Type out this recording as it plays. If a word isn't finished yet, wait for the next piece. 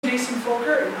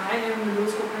Folker, and I am the middle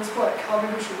school principal at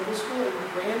Calvin Christian Middle School in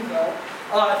Granville.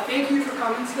 Thank you for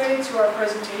coming today to our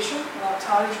presentation.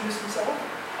 Todd, introduce himself.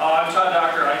 I'm Todd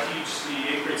Doctor. I teach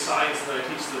the 8th grade science, and I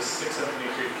teach the 6th, 7th, and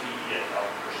 8th grade PE at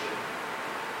Calvin Christian.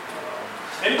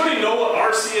 Anybody know what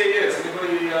RCA is?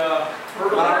 Anybody heard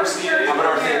of what RCA is? I'm an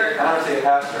RCA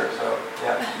pastor, so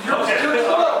yeah. Okay.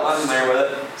 I'm familiar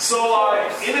with it. So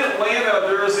in Atlanta,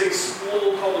 there is a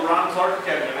school called the Ron Clark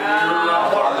Academy. Ron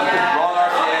Clark. Wrong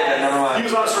RCA, then never mind. He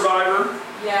was on Survivor.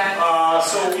 Yeah.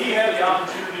 So we had the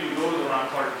opportunity to go to the Ron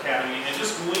Clark Academy and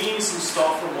just glean some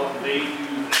stuff from what they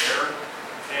do there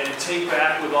and take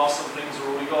back with us some things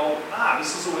where we go,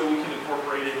 this is a way we can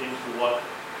incorporate it into what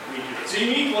we do. It's a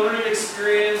unique learning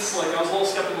experience. Like, I was a little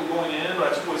skeptical going in,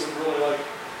 but I took away some really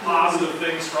positive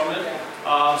things from it.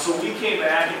 So we came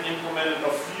back and implemented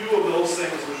a few of those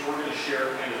things which we're going to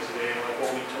share kind of today, like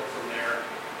what we took from there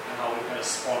and how we kind of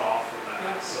spun off from that.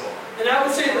 Yeah. So. And I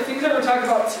would say the things that we're talking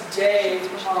about today,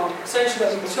 essentially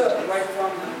that we took right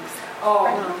from them,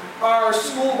 are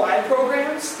school-wide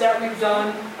programs that we've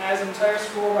done as an entire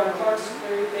school. Ron Clark's,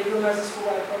 they do them as a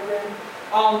school-wide program.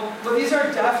 But these are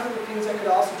definitely things that could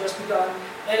also just be done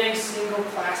in a single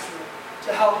classroom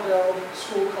to help build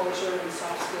school culture and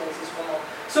soft skills as well.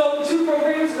 So the two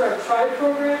programs are our TRIBE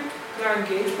program and our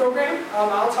Engage program.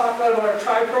 I'll talk about our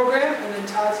TRIBE program, and then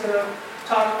Todd's going to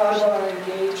talk about our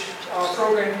Engage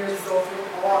program here as we go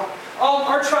through along.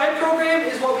 Our TRIBE program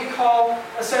is what we call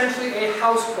essentially a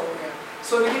house program.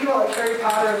 So if you think about like Harry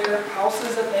Potter and their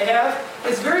houses that they have,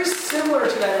 it's very similar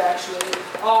to that actually.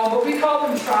 But we call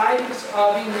them tribes,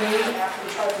 being named after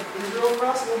the tribes of Israel for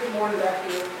us. We'll get more into that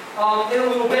here in a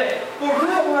little bit. But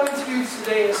really what we wanted to do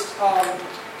today is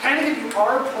kind of give you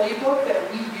our playbook that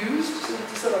we used to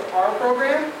set up our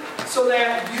program so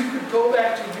that you could go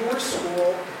back to your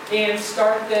school and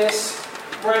start this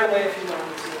right away if you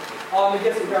wanted to.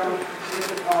 Get the ground,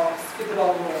 get the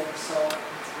ball rolling. So.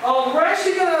 We're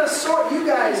actually going to sort you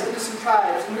guys into some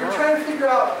tribes, and we're trying to figure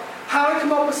out how to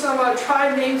come up with some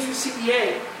tribe names for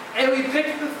CEA. And we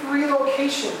picked the 3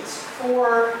 locations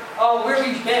for where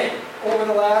we've been over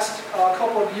the last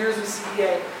couple of years with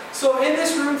CEA. So in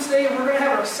this room today, we're going to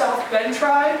have our South Bend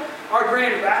tribe, our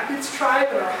Grand Rapids tribe,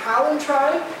 and our Holland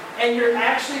tribe. And you're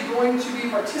actually going to be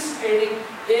participating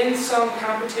in some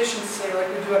competitions today like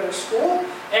we do at our school.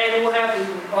 And we'll have the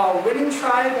winning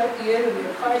tribe at the end and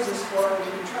the prizes for our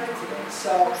winning tribe today.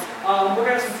 So we're going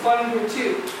to have some fun here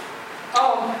too.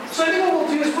 So I think what we'll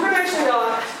do is we're going to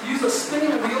actually use a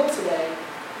spinning wheel today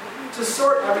to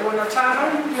sort everyone. Now, Todd,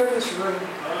 how many do you have in this room?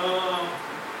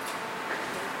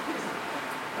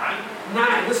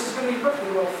 9. This is going to be perfect.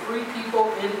 We'll have 3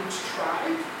 people in each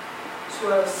tribe. So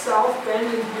we'll have South Bend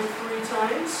in here 3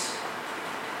 times.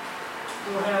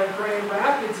 We'll have Grand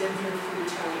Rapids in here 3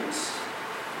 times.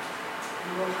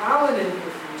 And we'll have Holland in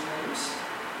here 3 times.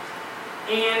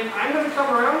 And I'm going to come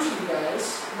around to you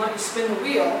guys and let you spin the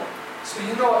wheel so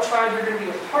you know what tribe you're going to be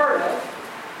a part of.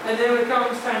 And then when it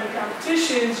comes time to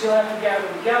competitions, you'll have to gather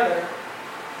together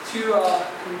to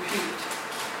compete.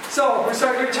 So we're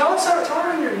starting to tell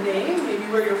them your name, maybe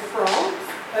where you're from,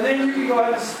 and then you can go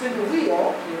ahead and spin the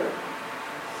wheel here.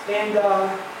 And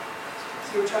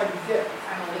see what tribe you get.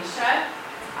 I'm Alicia.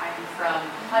 I'm from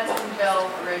Hudsonville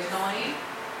originally,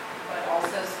 but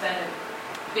also spent a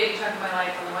big chunk of my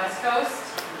life on the West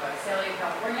Coast, in Visalia,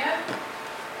 California, and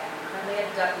I'm currently at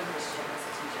Dutton Christian as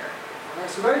a teacher. Alright,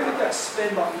 so we're going to put that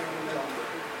spin button in the middle.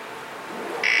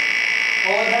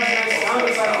 Oh, it has a nice sound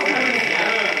effect.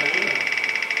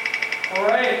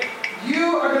 Alright,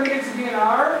 you are going to get to be in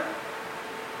our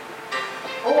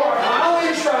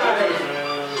Holland tribe.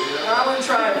 Holland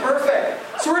tribe,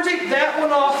 perfect. So we're going to take that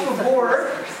one off the board.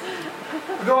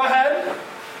 Go ahead.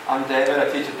 I'm David. I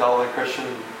teach at Dalton Christian,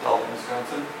 Dalton,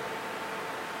 Wisconsin.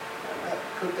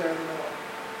 Put there in the middle.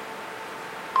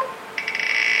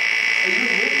 Are you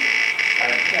Luke?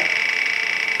 Yeah.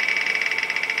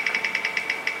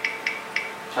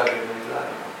 Should I be into that?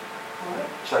 What?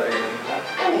 Should I be into that?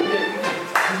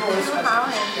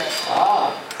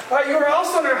 Alright, you were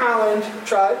also in our Holland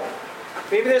tribe.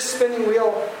 Maybe this spinning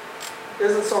wheel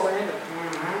isn't so random.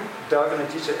 Doug, and I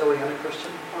teach at Ileana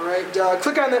Christian. Alright,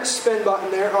 click on that spin button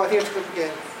there. Oh, I think I have to click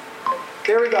again.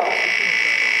 There we go.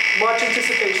 Much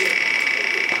anticipation.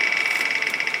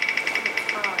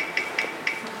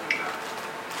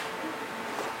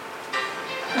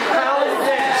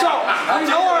 We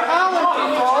know our Holland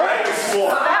people.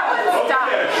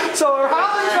 So our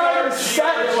Holland tribe is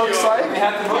set, it looks like. We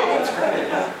have to vote. That's great.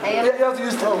 You have to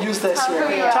use this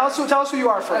here. Tell us who you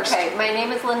are first. Okay, my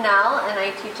name is Linnell, and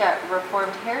I teach at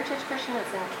Reformed Heritage Christian.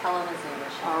 It's in Kalamazoo,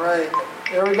 Michigan. All right,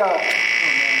 there we go.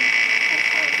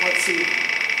 Let's see.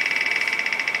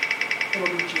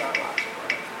 got lots of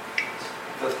work.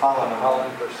 That's Holland.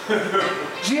 Holland Christian.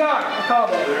 GR, I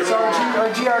called it. So our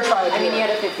GR tribe. I mean, you had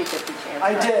a 50-50 chance.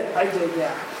 I did,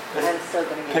 yeah. I'm still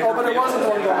going to get Oh, but it wasn't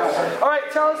going down. All right,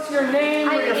 tell us your name,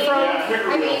 I'm where you're Amy.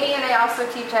 from. I'm Amy, and I also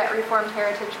teach at Reformed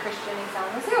Heritage Christian in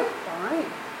Kalamazoo. All right.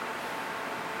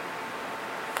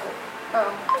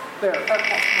 Oh, There.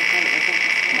 okay.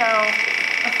 No.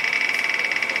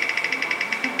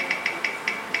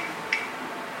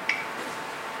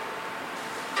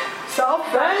 South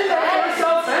Bend, that's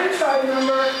our South Bend tribe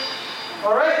member.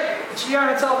 All right, GR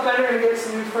and South Bend are going to get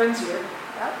some new friends here.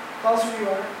 Yep. Tell us who you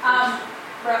are.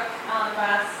 Brooke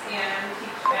Allenbass and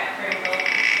teach at Cranville.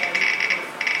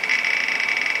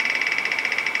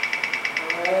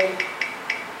 All right.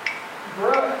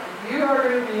 Brooke, you are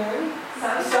going to be in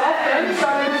South Bend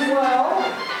tribe as well.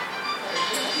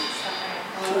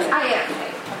 I am.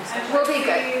 We'll be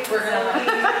good. We're going to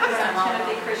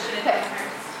Timothy Christian and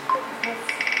Okay.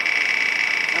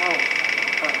 Amherst.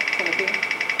 Oh, Timothy?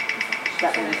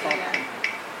 That means that.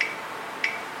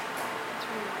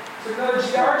 So another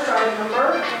GR tribe member.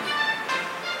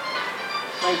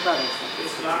 My brother's.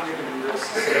 It's not going to be real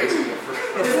sexy for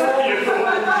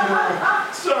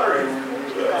Sorry.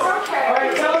 Okay. All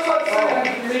right, tell us what's your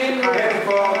name.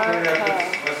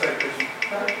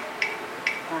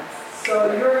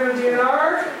 So you're going to be in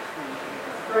our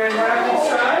Grand Rapids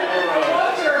tribe.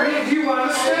 Do you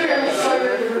want to stay or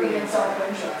you're going to be in South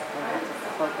Bend tribe?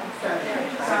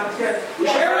 Sounds good.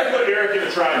 Eric put Eric in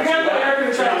a tribe. We got to put Eric in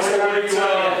the tribe.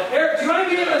 Yeah, Eric, do you want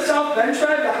to be in the South Bend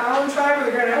tribe, the Holland tribe, or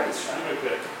the Grand Rapids tribe? you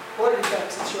pick. What do you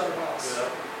think, since you're our boss?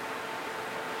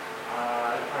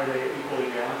 Are they equally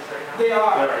balanced right now? They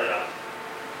are. There, yeah.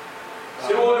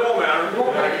 So it won't matter. It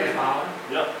won't matter.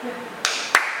 Yep.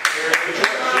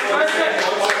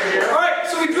 All right,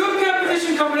 so we do have a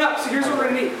competition coming up, so here's what we're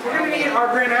going to need. We're going to need our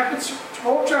Grand Rapids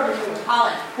whole tribe.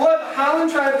 Holland. We'll have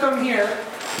Holland tribe come here,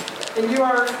 and you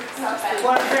are,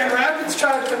 we'll have Grand Rapids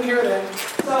tribe come here then.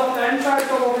 South Bend tribe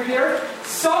come over here.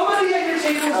 Somebody at your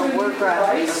table is going to need a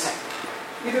device,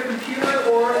 either computer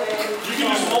or a... You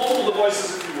can use multiple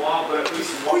devices if you want, but at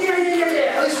least Oh, one. yeah.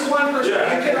 At least one person.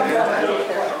 Yeah. You can have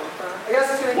that. I guess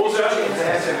it's going to What's that?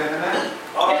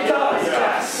 It does,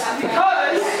 yes.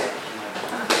 Because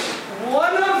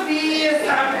one of the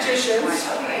competitions...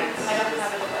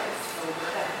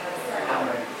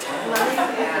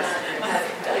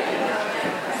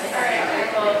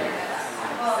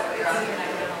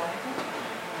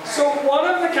 So one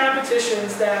of the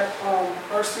competitions that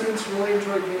our students really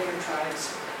enjoy doing in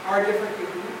tribes are different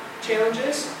Kahoot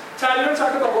challenges. Todd, you want to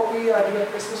talk about what we do at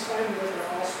Christmas time with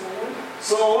our all school?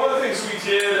 So one of the things we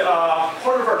did,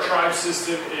 part of our tribe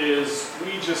system is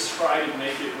we just try to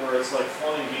make it where it's like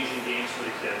fun, engaging games for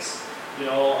the kids. You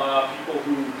know, people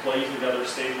who play together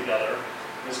stay together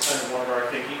is kind of one of our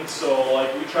thinking. So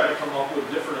like we try to come up with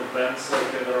different events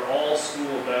like that are all school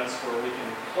events where we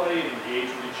can play and engage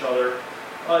with each other.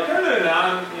 Kind of in a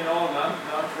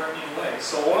non-threatening way.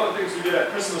 So one of the things we did at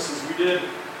Christmas is we did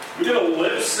a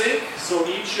lip sync. So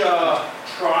each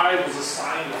tribe was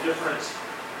assigned a different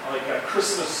a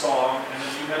Christmas song, and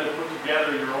then you had to put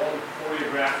together your own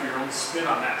choreograph, your own spin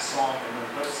on that song, and then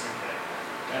lip sync it.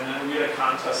 And then we had a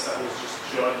contest that was just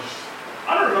judged.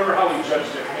 I don't remember how we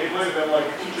judged it. It might have been like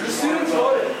teachers. The students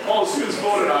voted. Oh, the students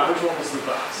voted on which one was the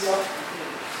best. Yep.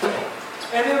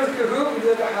 And then with Kahoot, we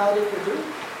did like a holiday Kahoot,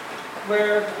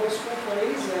 where the whole school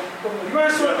plays. And you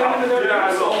want to sort them into their Yeah,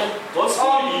 I groups? will. Let's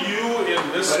put you in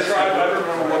this tribe. I don't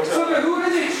remember what So Kahoot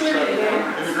is a trivia game.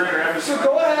 in the Grand Rapids. So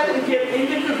go ahead and get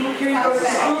into Kahoot. Here you go to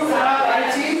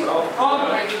Kahoot.it.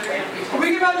 We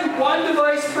can have one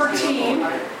device per team,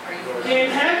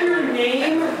 and have your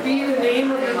name be the name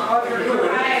of your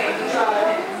group.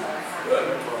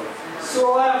 So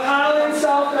we'll have Holland,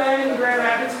 South Bend, and Grand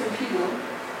Rapids competing.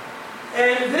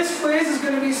 And this quiz is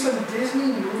going to be some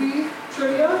Disney movie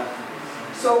trivia.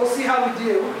 So we'll see how we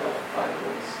do.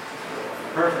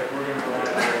 Perfect. We're going to go on.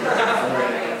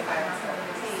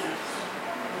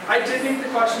 I did think the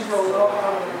questions were a little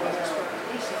harder than what I expected.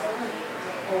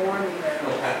 I'll warn you there.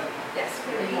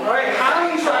 All right,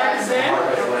 Holland tribe is in.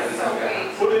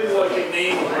 Put in like a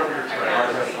name of whatever your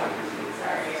tribe is.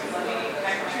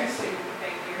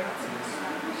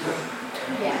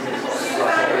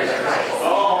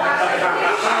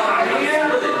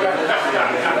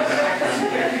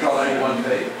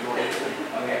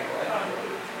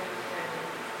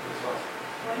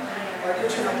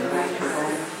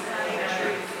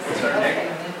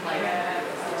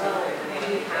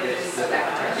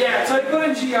 Yeah, so I put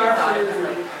in GR for your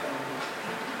group.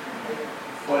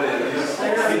 What is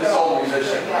it? He's all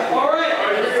musician. All right,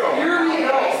 here we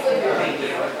go.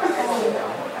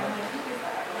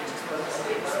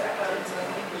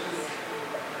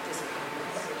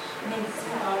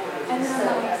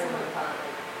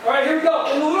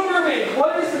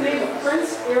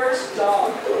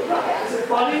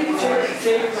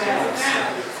 Jake Mathis.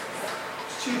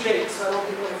 It's 2 Jakes, so I don't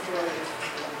think we're for it.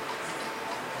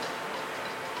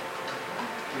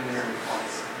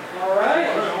 All right.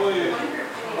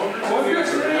 What if you're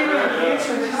sitting in an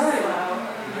answer time?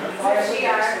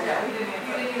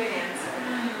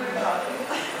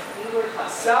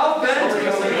 South Bend. All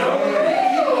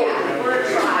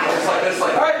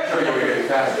right.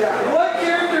 Yeah. What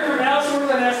character from Alice in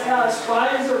Wonderland has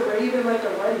spies a raven like a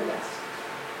wedding guest?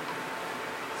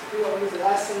 What was the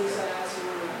last thing you said, Alice in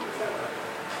Wonderland?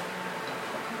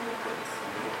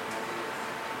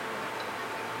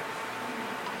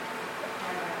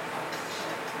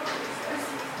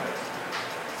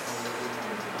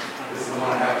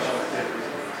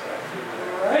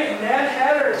 Alright, Ned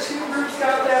Hatter, 2 groups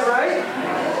got that right.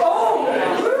 Oh!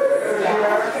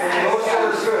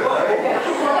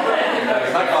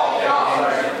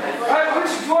 Alright,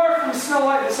 which dwarf from Snow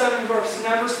White and the 7 Dwarfs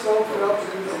never spoke without the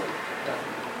window?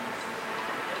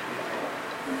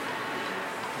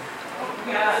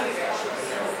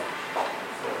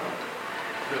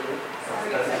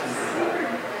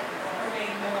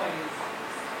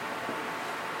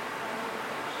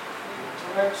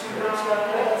 Alright, 2 groups got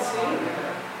that. Let's see.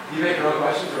 You make your own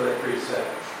questions or are they preset?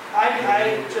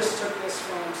 I just took this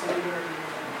from somebody who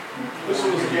This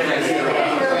was You can make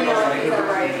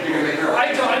your own. I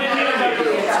didn't have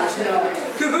the answers, no.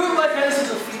 Kahoot like this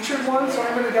is a featured one, so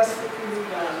I'm going to guess the Kahoot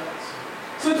got it.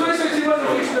 So in 2016 was the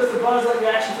feature does the Buzz Like the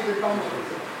action figure come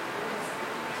with.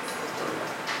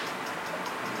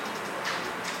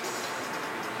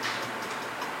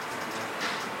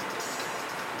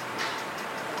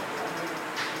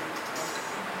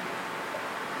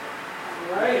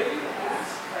 Right.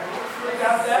 We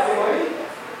got that right.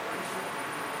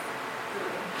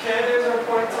 Okay, there's our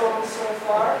point total so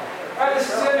far. Alright, this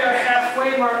is going to be our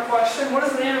halfway mark question. What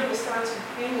is the name of Wisconsin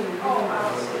Canyon?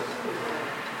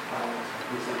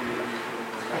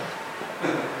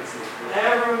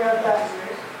 Everyone got that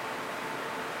right.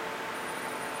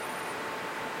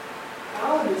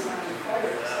 Alan is on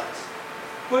fire.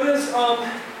 What is,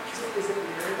 is it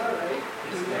Merida, right?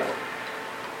 Yeah.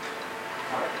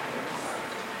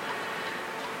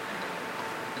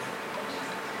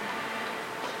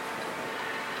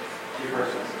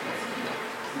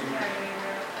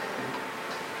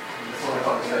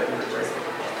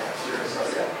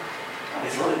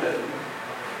 It's really good.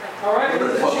 All right, the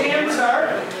jams are.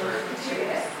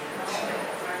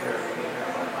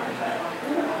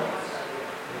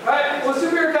 All right, well,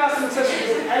 superhero costume accessories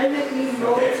is Edna E.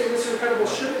 Notes in this incredible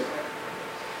shipping.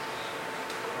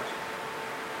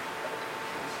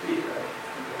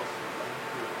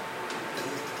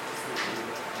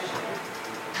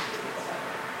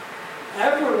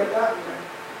 Everyone got that one right.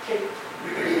 Kate.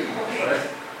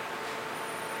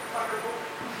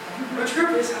 Which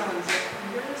group is Hans?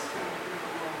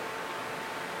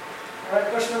 Alright,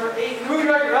 question number 8. Movie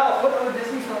director Ralph, what other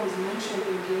Disney film is mentioned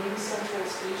in Game Central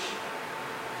Station?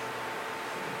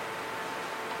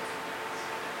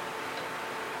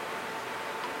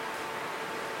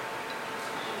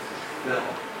 No.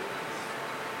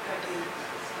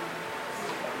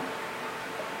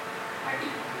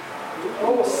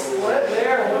 Oh, slip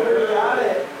there. Whoever got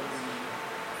it.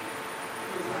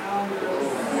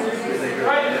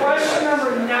 Alright, question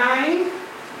number 9.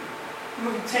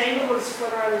 Movie Tangled, what is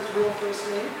Flynn Rider's real first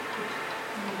name?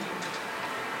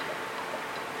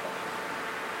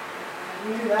 You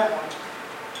knew that one.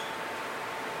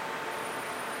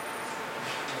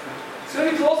 It's going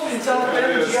to be close between South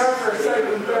Bend and GR for a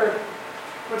second and third.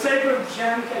 What type of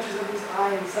gem catches up his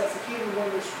eye and sets the key to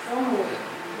wonders from where?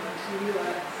 You knew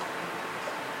that.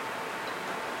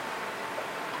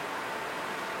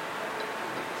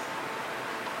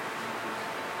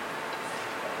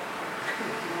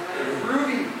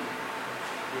 Ruby.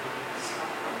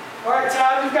 Alright,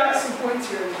 Todd, we've got some points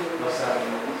here.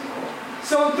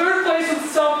 So in third place with the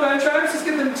South Bend Tribes, let's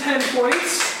give them 10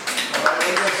 points.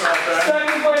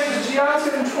 Second place is Giannis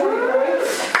getting 20 points.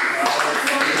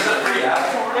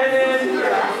 And then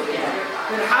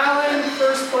Highland,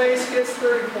 first place, gets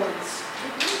 30 points.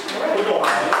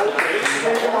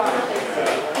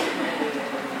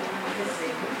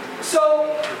 So,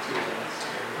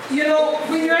 you know,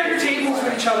 when you're at your tables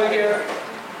with each other here,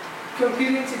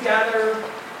 competing together,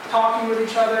 talking with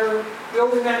each other,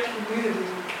 building that community,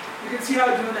 you can see how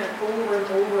doing that over and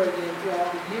over again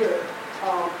throughout the year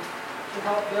can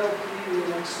help build community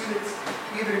among students,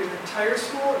 either in the entire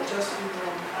school or just in their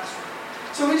own classroom.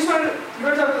 So we just wanted to, you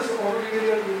want to talk about this overview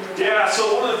video? Yeah,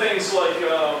 so one of the things, like,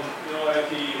 you know, at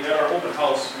our open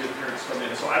house, we had parents come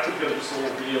in, so I put together just a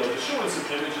little video, just showing some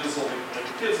images of like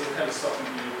the kids and the kind of stuff we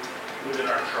do. within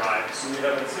our tribe. So we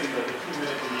have, let's say, like a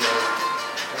 2-minute video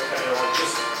that kind of like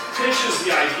just pitches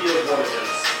the idea of what it is.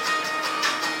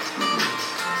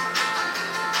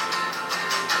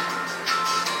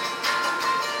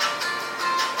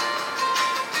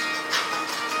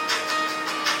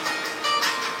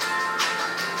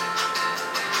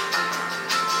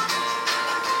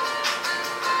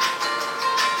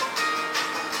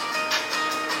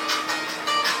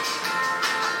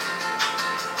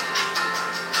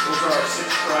 Those are our 6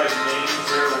 tribe names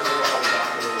there. We'll go how we got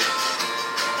those.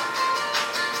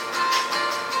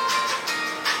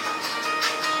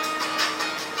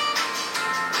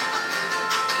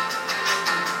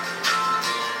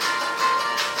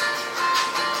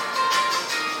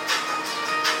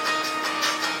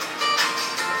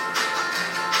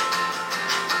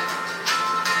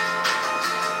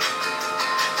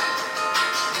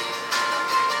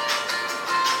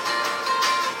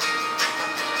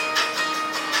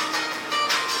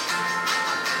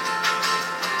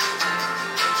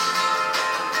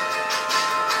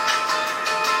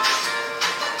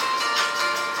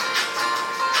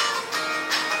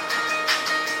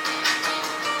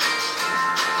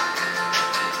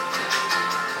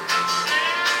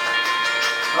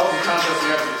 That was a contest we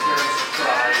had with the parents to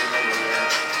try over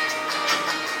there.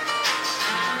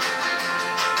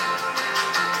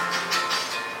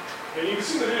 And you can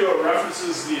see the video, it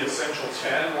references the essential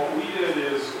 10. What we did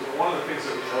is, one of the things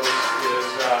that we noticed is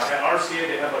at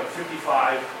RCA they have like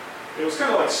 55, it was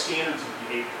kind of like standards of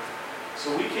behavior.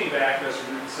 So we came back as a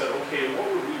group and said, okay, what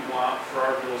would we want for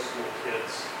our middle school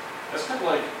kids? That's kind of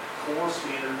like core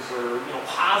standards or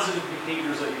positive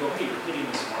behaviors that you go, hey, you're hitting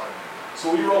this mark. So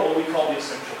we wrote what we call the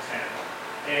essential 10.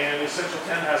 And the essential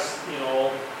 10 has,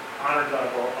 honor God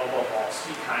above all,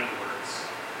 speak kind words.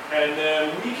 And then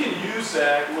we can use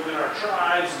that within our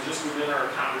tribes and just within our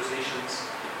conversations,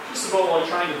 just about like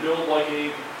trying to build like a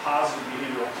positive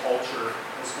behavioral culture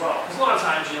as well. Because a lot of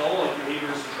times, like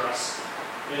behaviors addressed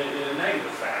in a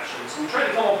negative fashion. So we try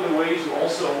to come up with ways to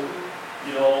also,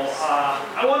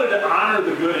 I wanted to honor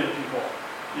the good in people.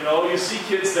 You see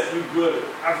kids that do good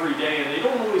every day, and they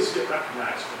don't always get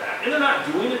recognized for that. And they're not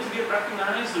doing it to get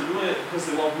recognized; they're doing it because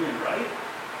they love doing right.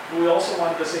 But we also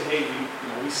wanted to say, hey,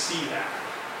 we see that.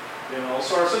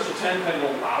 So our Essential 10 kind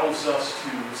of allows us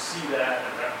to see that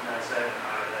and recognize that and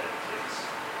honor that in kids.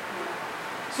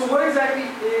 So what exactly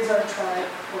is our tribe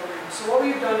program? So what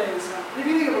we've done is, if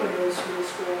you think about a middle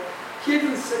school, kids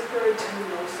in 6th grade tend to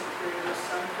know 6th graders,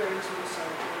 7th graders know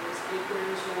 7th graders, 8th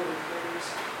graders know 8th graders.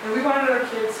 And we wanted our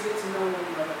kids to get to know one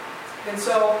another. And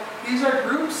so these are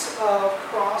groups of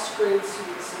cross-grade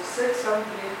students, so 6th, 7th,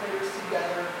 and 8th graders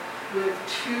together with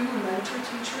 2 mentor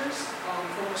teachers from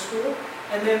the school.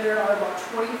 And then there are about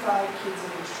 25 kids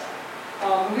in each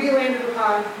tribe. We landed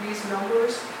upon these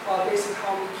numbers based on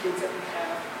how many kids that we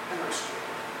have in our school.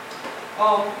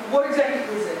 What exactly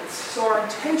is it? So our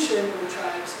intention with the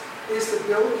tribes is to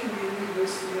build community with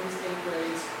students and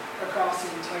grades across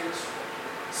the entire school.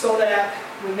 So that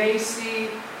when they see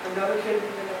another kid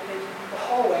in the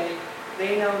hallway,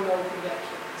 they now know who that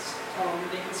kid is.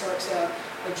 They can start to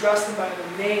address them by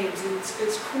their names. And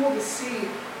it's cool to see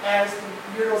as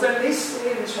the year goes on. They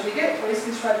stay in the tribe. They get placed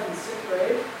in the tribe in 6th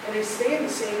grade, and they stay in the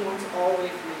same ones all the way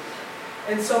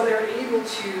through. And so they're able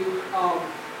to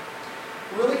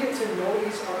really get to know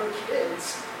these other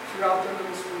kids throughout their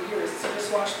middle school years. So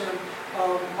just watch them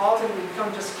ultimately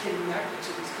become just connected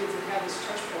to these kids and have this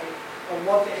touch point of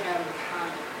what they have in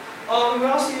common. We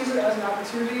also use it as an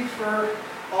opportunity for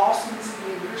all students to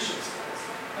gain leadership skills.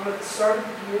 At the start of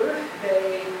the year,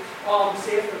 they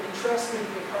say if they're interested in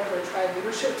being part of our tribe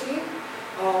leadership team.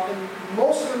 And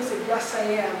most of them say, yes,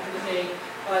 I am. And then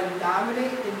they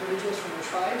nominate individuals from the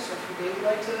tribe. So if they would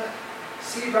like to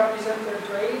see represent their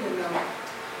grade, and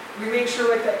we make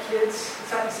sure that kids,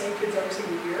 it's not the same kids every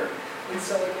single year. And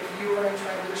so if you were in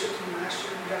tribe leadership team last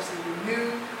year, you have somebody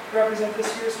new represent this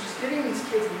year. So just giving these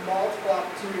kids multiple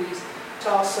opportunities to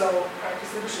also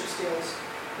practice leadership skills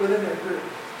within their group.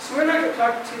 So we're not going to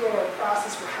talk to you about our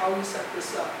process for how we set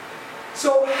this up.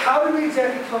 So how did we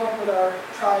exactly come up with our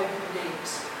tribe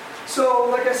names? So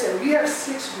like I said, we have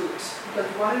 6 groups because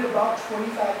we wanted about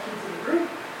 25 kids in the group.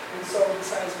 And so the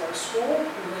size of our school,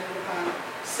 we landed upon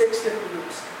 6 different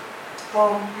groups.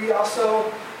 We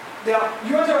also, now,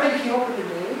 you want to know how you came up with the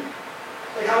name?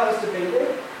 Like how it was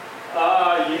debated?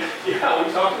 Yeah,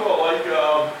 we talked about like,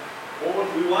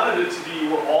 we wanted it to be,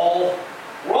 we're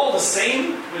all the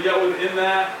same, but yet within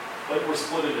that, like we're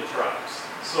split into tribes.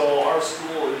 So our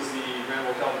school is the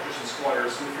Granville Calvin Christian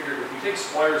Squires. So we figured if we take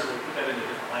Squires and we put that into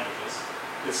different languages,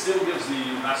 it still gives the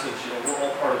message, we're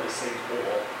all part of the same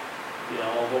whole.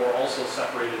 but we're also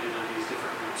separated into these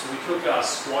different groups. So we took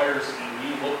Squires and we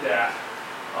looked at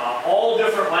all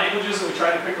different languages, and we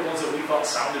tried to pick the ones that we thought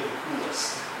sounded the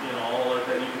coolest,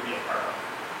 that you could be a part of.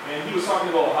 And he was talking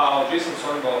about Jason was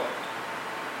talking about,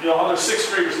 how there's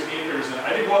sixth graders and eighth graders. And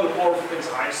I think one of the powerful things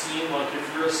I've seen, like if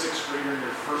you're a sixth grader in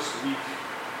your first week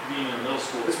being in middle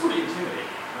school, it's pretty intimidating,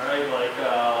 right? Like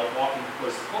walking from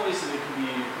place to place, and it can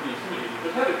be pretty intimidating. But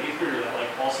have an eighth grader that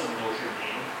all of a sudden knows your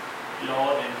name,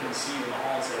 and can see you in the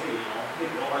hall and say, hey,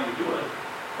 Bill, how you doing?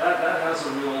 That has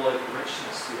a real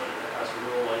richness to it. It has a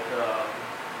real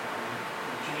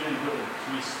community building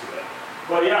piece to it.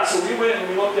 But yeah, so we went and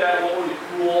we looked at what were the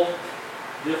cool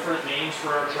different names for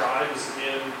our tribes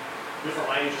in different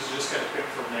languages, just kind of pick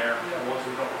from there. The ones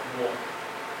we thought were cool.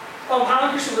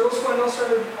 Highland Christian Middle School, I know,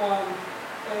 started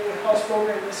a house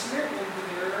program this year, and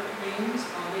their names,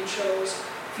 they chose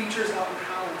features out in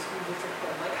Holland, so we looked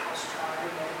at like House Tribe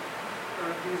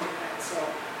or things like that. So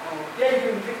you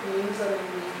can pick names that are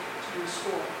unique to your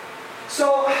school.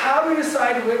 So how do we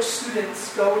decide which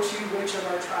students go to which of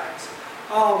our tribes?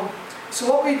 So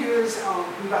what we do is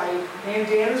we buy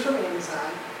bandanas from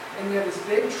Amazon, and we have this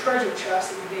big treasure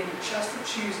chest that we name the Chest of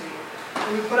Choosing.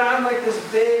 And we put on this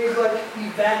big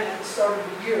event at the start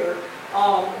of the year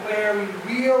where we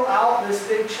wheel out this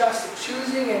big chest of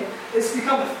choosing, and it's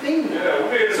become a thing now. Yeah, we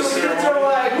made it a so ceremony. kids are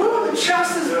like, woo, the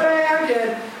chest is back,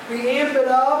 and we amp it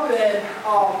up,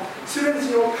 and students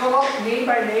come up name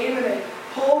by name, and they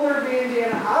pull their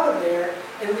bandana out of there,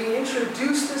 and we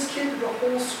introduce this kid to the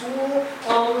whole school.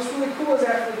 What's really cool is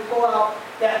after we pull out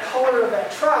that color of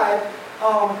that tribe,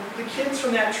 the kids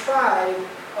from that tribe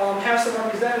have some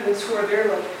representatives who are there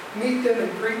to meet them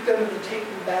and greet them and take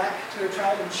them back to their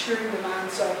tribe and cheering them on.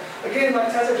 So again,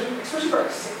 especially for our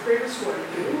sixth graders who are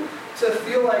new, to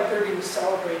feel like they're being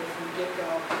celebrated from the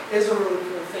get-go is a really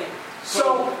cool thing.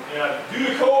 So yeah, due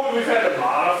to COVID, we've had to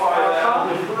modify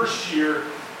that. The first year,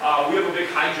 we have a big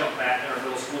high jump mat in our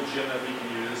middle school gym that we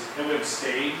can use, and we have a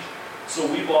stage. So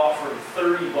we bought for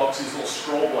 $30 these little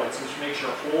strobe lights, which makes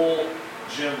your whole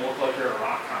gym look like you're at a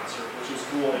rock concert, which is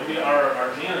cool. And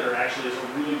our janitor actually is a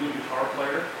really good guitar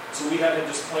player, so we had him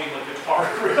just playing guitar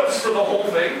riffs for the whole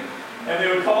thing. And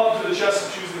they would come up to the chest of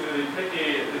choosing, and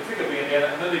they'd pick a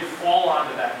bandana, and then they'd fall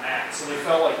onto that mat. So they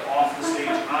fell off the stage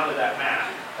onto that mat,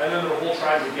 and then the whole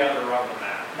tribe would gather around the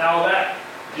mat. Now that,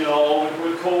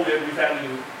 with COVID, we've had to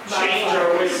change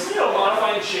our ways,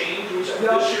 modify and change, which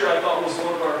this year I thought was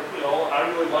one of our, I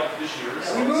really liked this year.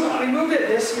 So we moved it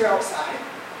this year outside.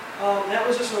 That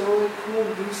was just a really cool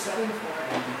new setting for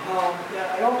it.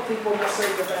 I don't think we'll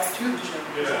necessarily go back to the gym.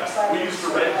 Yeah, we used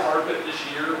the red carpet this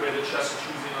year. We had the chest of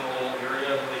choosing in a little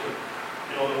area, and they could,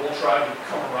 the whole tribe would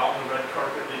come around the red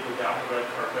carpet, they'd go down the red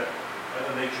carpet, and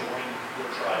then they joined the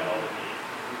tribe out of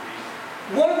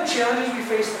the One of the challenges we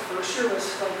faced the first year was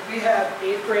we had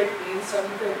 8th grade and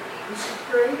 7th grade and 6th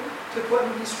grade to put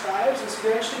in these tribes, and so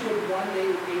we actually did one day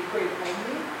with 8th grade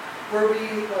only, where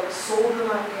we sold them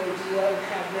on the idea and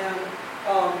had them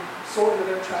sort into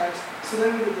their tribes. So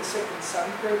then we did the 6th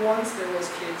and 7th grade ones. There was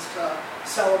kids to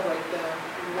celebrate them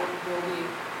in one building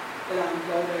and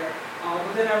go there.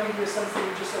 But then we did something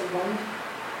just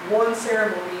one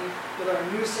ceremony with our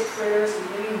new 6th graders, and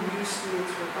many new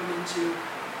students were coming to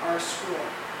our school.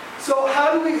 So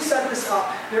how do we set this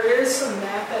up? There is some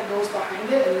math that goes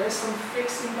behind it, and there is some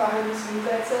fixing behind the scenes,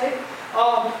 I'd say.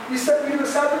 We do a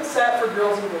separate set for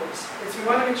girls and boys. We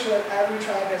want to make sure that every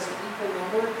tribe has an equal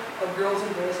number of girls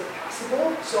and boys if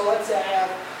possible. So let's say I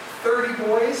have 30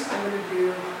 boys, I'm going to do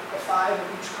a 5 of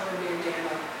each color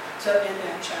bandana to end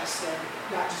that chest and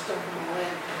not just dump them all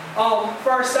in.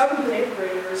 For our 7th and 8th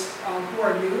graders who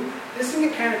are new, this can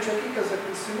get kind of tricky because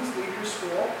when students leave your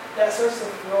school, that starts to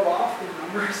throw off the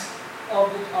numbers of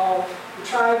the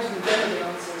tribes and the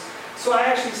denominations. So I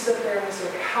actually sit there and I say,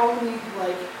 okay, how many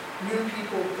new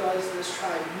people does this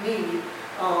tribe need?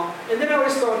 And then I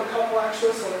always throw in a couple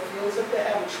extras so it feels like they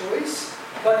have a choice,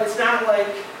 but it's not like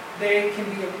they can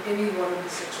be in any one of the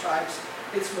 6 tribes.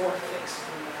 It's more fixed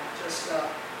than that. Just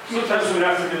sometimes we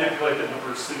have to manipulate the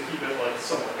numbers to keep it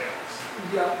somewhat balanced.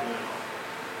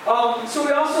 Yeah. So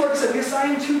we also, like I said, we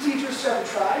assigned 2 teachers to every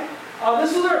tribe.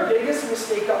 This was our biggest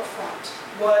mistake up front.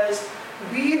 Was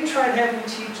we tried having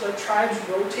tribes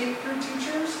rotate through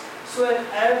teachers so that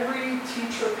every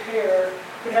teacher pair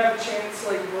could have a chance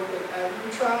to work with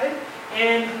every tribe.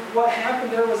 And what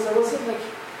happened there wasn't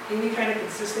any kind of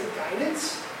consistent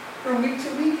guidance from week to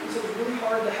week, so it was really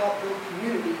hard to help build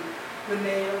community when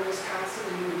there was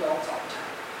constantly new adults all the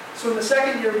time. So in the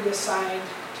 2nd year, we assigned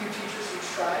 2 teachers to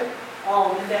each tribe,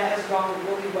 and that has gone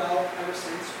really well ever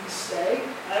since. We stay.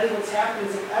 And I think what's happened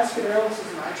is Escadero, this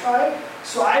is my tribe,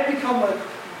 so I've become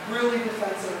really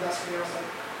defensive yesterday. I was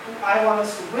like, I want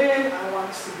us to win, I want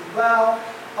us to do well.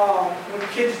 When the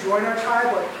kids join our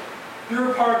tribe, like,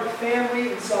 you're a part of the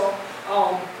family, and so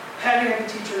having a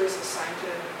teacher is assigned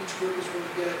to each group is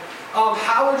really good.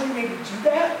 How would you maybe do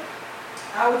that?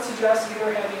 I would suggest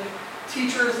either having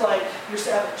teachers like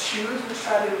yourself choose which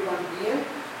tribe they would want to be in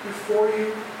before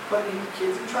you put any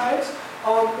kids in tribes.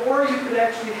 Or you could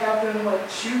actually have them like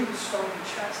choose from the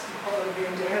chest and call it a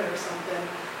bandana or something,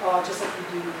 just like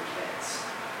we do with the kids.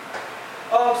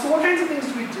 So what kinds of things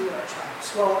do we do in our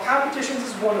tribes? Well, competitions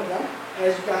is one of them,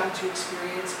 as you've gotten to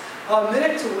experience.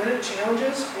 Minute-to-minute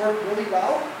challenges work really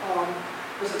well.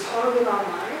 There's a ton of them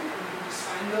online, and you can just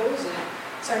find those and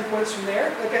sign points from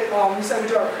there. Like we said, we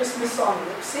do our Christmas song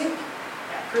lip sync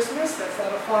at Christmas. That's a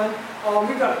lot of fun.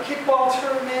 We've got a kickball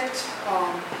tournament.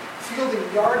 Field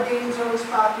and yard games are always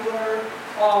popular.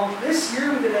 This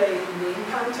year we did a name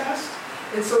contest,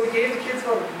 and so we gave the kids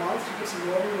about a month to get to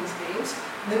know everyone's names.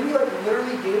 And then we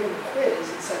literally gave them a quiz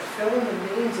and said, fill in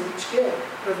the names of each kid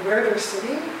with where they're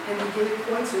sitting, and we gave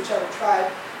points to whichever tribe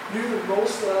knew the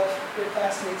most of their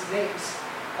classmates' names.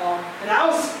 And I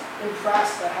was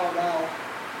impressed by how well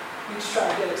each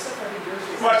tribe did, except for yours.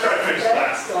 My tribe finished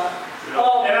last.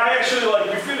 And I actually,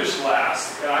 we finished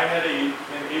last, and I had an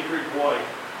 8th grade boy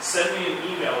send me an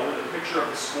email with a picture of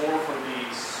the score from the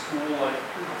school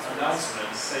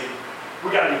announcements saying, we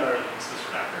got to do better than this,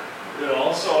 Mr. Knacker.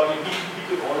 So I mean, he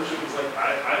took ownership. He was like,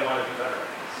 I want to do better.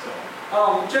 So.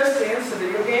 Just Dance, the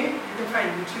video game. You can find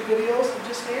YouTube videos of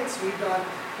Just Dance. We've done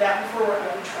that before where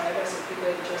every tribe has a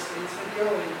Just Dance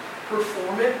video and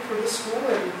perform it for the school,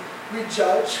 and we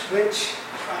judge which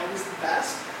tribe is the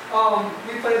best.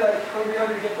 We play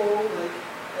Hungry Hippo,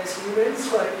 as humans.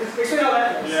 Explain how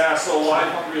that goes. Yeah, so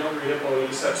live Hungry Hippo, you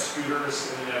just have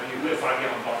scooters, and then we have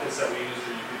 5-gallon buckets that we use,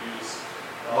 or you could use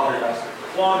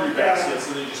laundry baskets,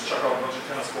 and then you just chuck out a bunch of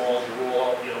tennis balls, you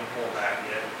roll out, pull them back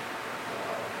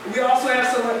in. We also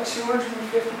have some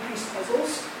 250-piece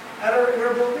puzzles in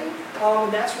our building,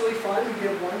 and that's really fun. You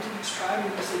give one to each tribe,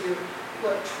 and you say you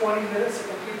have 20 minutes to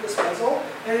complete this puzzle,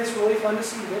 and it's really fun to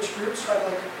see which groups try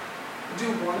to do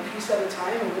one piece at a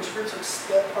time, and which groups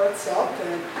split parts up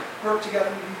and work together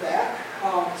to do that.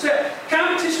 So yeah,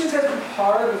 competitions has been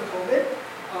hard with COVID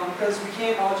because we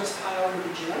can't all just pile into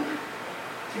the gym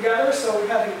together, so we've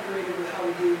had to get creative with how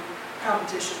we do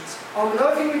competitions.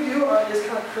 Another thing we do is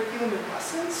kind of curriculum and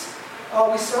lessons.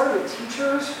 We started with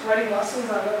teachers writing lessons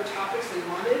on whatever topics they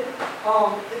wanted.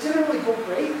 It didn't really go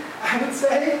great, I would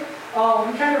say.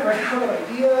 We kind of ran out of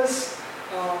ideas.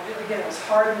 Again, it was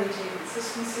hard to maintain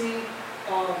consistency.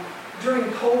 During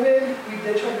COVID, we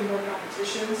did try to do more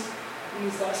competitions in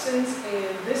these lessons,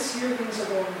 and this year things are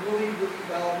going really, really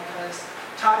well because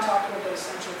Todd talked about the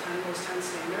essential 10, those 10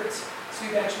 standards. So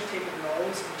we've actually taken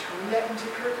those and turned that into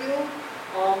curriculum.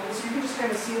 And so you can just kind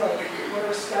of see what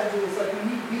our schedule is like.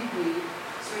 We meet weekly.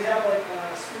 So we have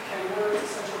speak 10 words,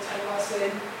 essential 10 lesson,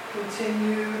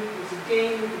 continued, there's a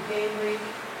game with the game link.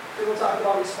 We'll talk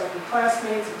about respecting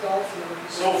classmates, adults, and other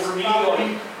people. So for me,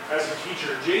 as a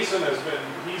teacher, Jason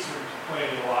he's been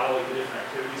planning a lot of the different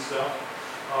activity stuff.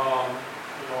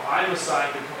 I'm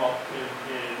assigned to come up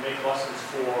and make lessons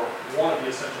for one of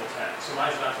the essential 10. So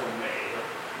mine's not till May, but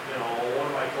one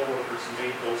of my coworkers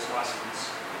made those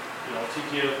lessons, to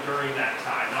give during that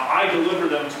time. Now I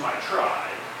deliver them to my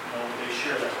tribe, they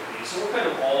share that with me. So we're kind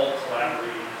of all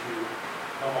collaborating to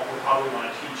come up with how we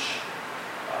want to teach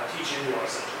into our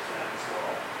essential 10 as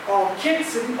well.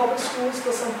 Kansas City Public Schools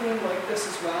does something like this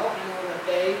as well. I know that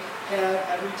they have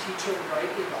every teacher write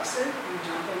a lesson and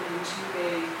jump them into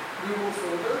a Google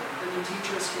folder, and the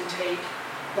teachers can take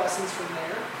lessons from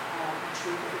there. Each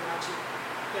week if they want to.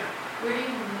 Yeah. Where do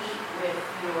you meet with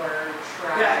your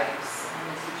tribes and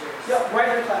the teachers? Yep, right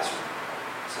in the classroom.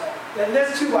 So and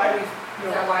that's too why we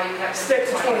Is that why you kept stick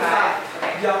to 25.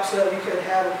 Okay. Yep, so that we could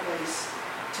have a place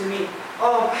to meet.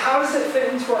 How does it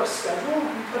fit into our schedule?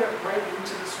 We put it right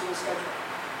into the school schedule.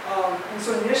 And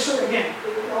so initially, again,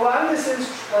 a lot of this is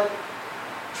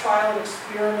trial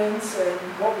experiments and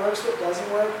what works, what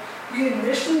doesn't work. We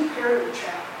initially paired it with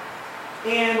chapel.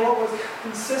 And what was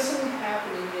consistently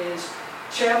happening is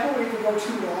chapel we could go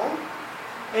too long,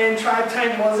 and tribe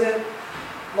time wasn't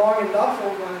long enough for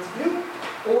what we wanted to do,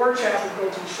 or chapel would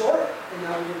go too short, and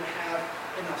now we didn't have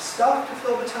enough stuff to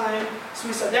fill the time. So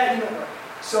we said that didn't work.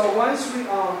 So once we,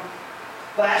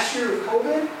 last year with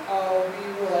COVID, we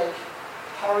were like,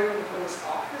 how are we going to pull this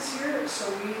off this year? So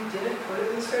we didn't put it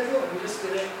in the schedule, we just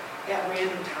did it at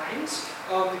random times.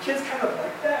 The kids kind of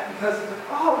liked that because they're like,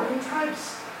 oh, we're doing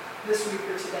tribes this week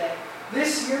or today.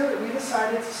 This year, we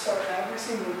decided to start every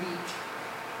single week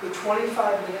with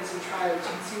 25 minutes in tribes.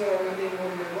 You can see what our Monday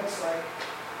morning looks like.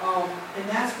 And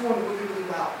that's going really, really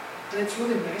well. And it's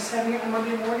really nice having it on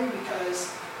Monday morning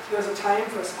because there's a time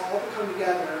for us all to come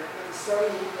together at the start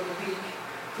of the week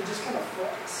to just kind of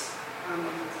focus on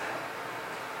what needs to happen.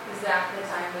 Is that the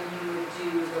time when you would do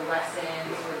the lesson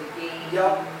or the game?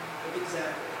 Yep,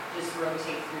 exactly. Just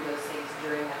rotate through those things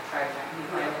during that tribe time. You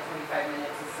find that 25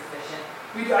 minutes is sufficient?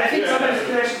 We do, I think sometimes it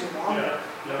can actually be longer,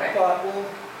 Okay. but we'll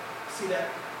see that.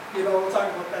 We'll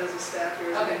talk about that as a staff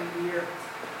here at the end of the year.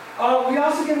 We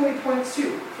also give away points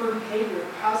too for behavior,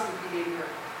 positive behavior,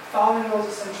 following those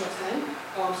essential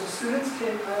 10. So students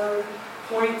can earn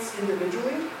points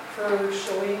individually for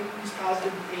showing these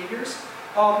positive behaviors.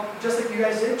 Just like you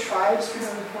guys did, tribes can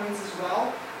earn points as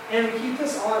well. And we keep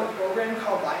this on a program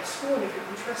called Life School, and if you're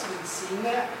interested in seeing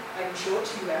that, I can show it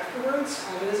to you afterwards.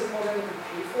 It is a program you can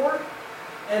pay for.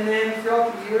 And then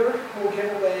throughout the year, we'll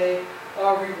give away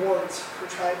rewards for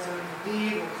tribes that are in the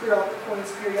lead. We'll clear out the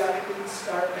points periodically,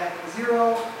 start back at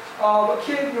 0. But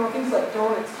things like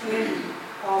donuts, candy.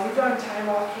 We've done time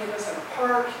off canvas at a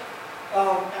park.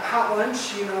 At hot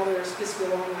lunch, there's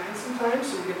basically a long line sometimes,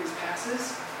 so we give these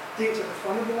passes to get to the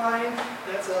front of the line.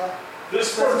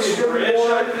 This part's rich,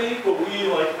 I think, but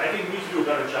I think we can do a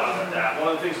better job at that.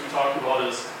 One of the things we talked about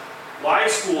is live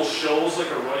school shows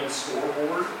like a running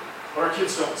scoreboard, but our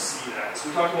kids don't see that. So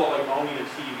we talked about like mounting a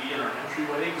TV in our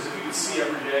entryway, because if you can see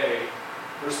every day,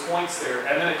 there's points there,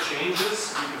 and then it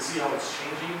changes. You can see how it's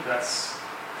changing. That's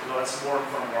more in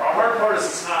front of our hard part is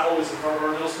it's not always in front of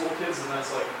our middle school kids, and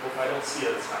that's like, well, if I don't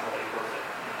see it, it's not really worth it.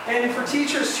 And for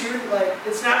teachers too,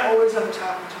 it's not always on the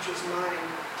top of the teacher's mind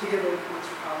to give away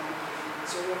points for positive behavior.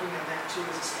 So we're working on that too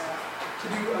as a staff to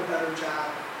do a better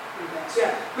job with that. So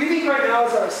yeah, we think right now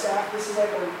as our staff, this is like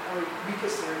our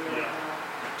weakest area right now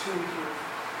to improve.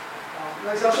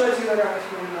 I'll show it to you later on if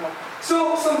you want to know.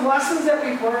 So some lessons that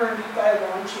we've learned by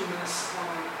launching this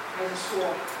as a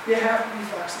school. You have to be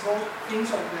flexible. Things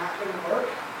are not going to work.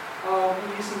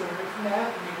 We need to learn from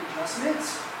that and make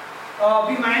adjustments.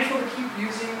 Be mindful to keep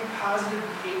using positive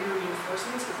behavior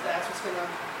reinforcements because that's what's going to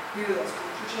lead to those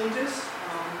culture changes.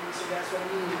 So that's what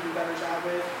we need to do a better job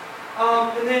with.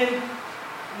 And then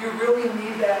you really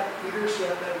need that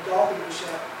leadership, that adult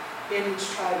leadership in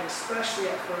each tribe, especially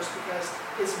at first, because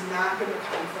it's not going to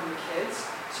come from the kids.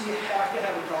 So you have to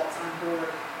have adults on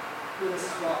board with this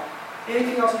as well.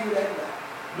 Anything else you would add to that?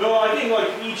 No, I think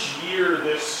like each year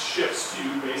this shifts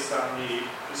too based on the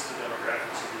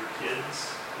demographics of your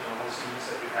kids, the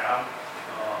students that you have.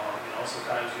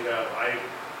 Sometimes you have,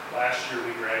 last year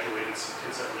we graduated some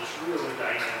kids that were just really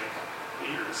dynamic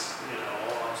leaders,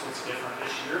 so it's different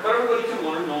this year. But everybody can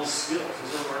learn those skills.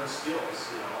 Those are learned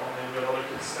skills, and we have other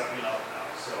kids stepping up now,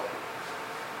 so.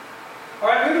 All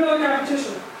right, moving to the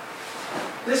competition.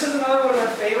 This is another one of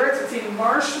our favorites. It's a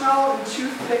marshmallow and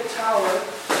toothpick tower.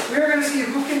 We're going to see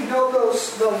who can build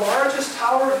the largest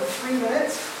tower in 3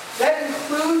 minutes. That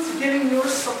includes getting your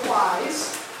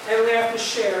supplies, and we have to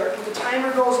share. When the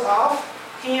timer goes off,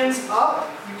 hands up.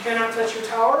 You cannot touch your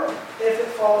tower. If it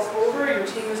falls over, your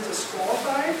team is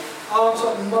disqualified.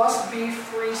 So it must be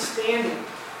freestanding.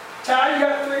 Todd, you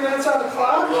got 3 minutes on the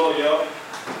clock. Oh, yeah.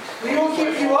 We will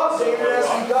keep you updated as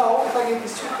we go. If I get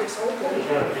these toothpicks open.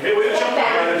 Hey, way to jump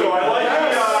on it, though. I like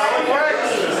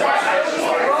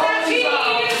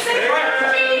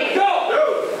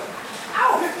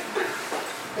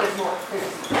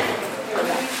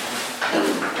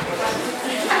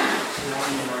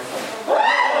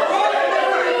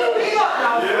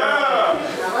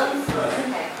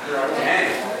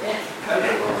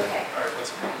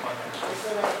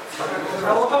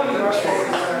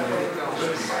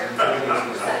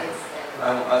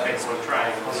Okay, so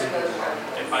triangles.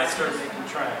 If I start making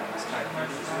triangles,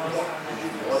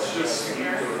 let's just 2.5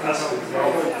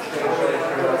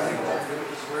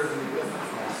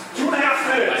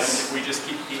 minutes. we just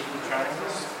keep eating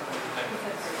triangles.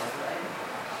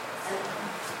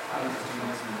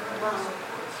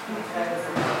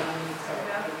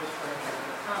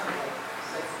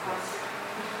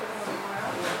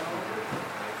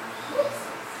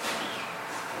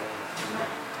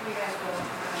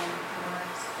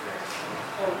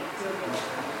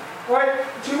 All right,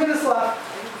 2 minutes left.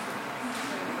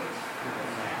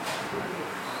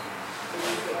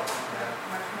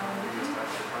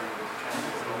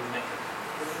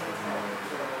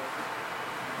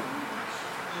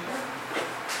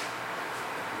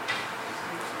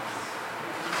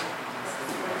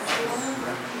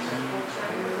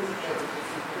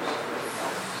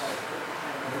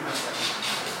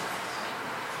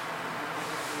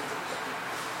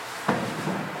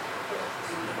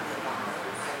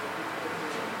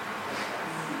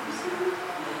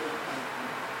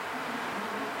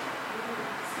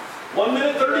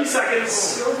 30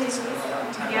 seconds.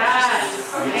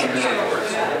 Yes. Thank you.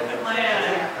 Good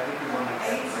plan.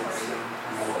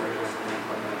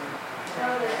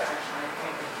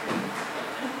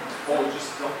 Oh,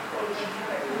 just don't.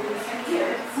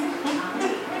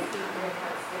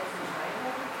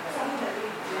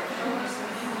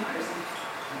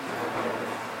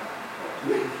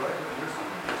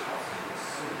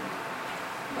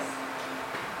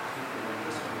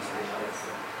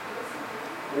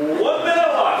 One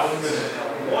minute left.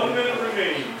 1 minute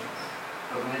remaining.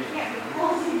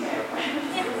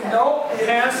 Nope, it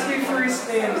has to be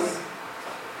freestanding.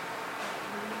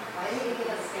 Why did you get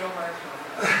a stale marshmallow?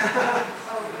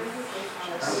 Oh, this is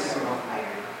based on the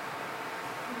fire.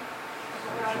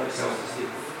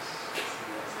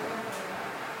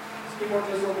 Need more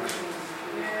visual machines.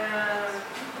 Yeah.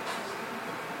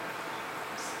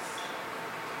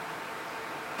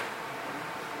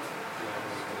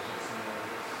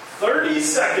 Thirty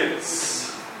seconds.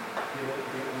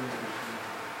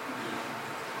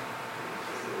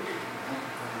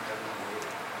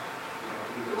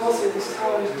 Also, these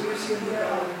towers do seem to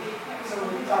some of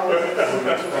the towers.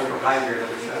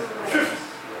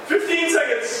 15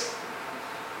 seconds.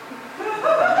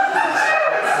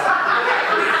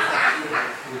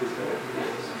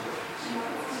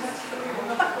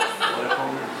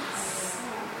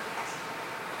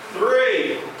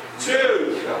 Three,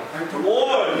 two,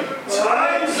 one.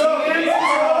 Time's up. Okay.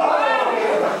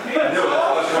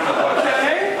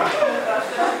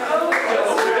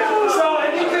 So, I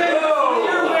think that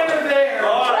you're winner there.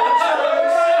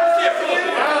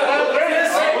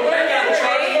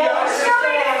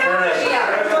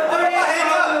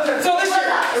 So this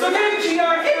year, so getting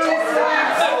GR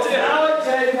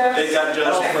They got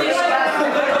judged first. We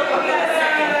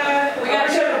got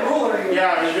to have a ruler here.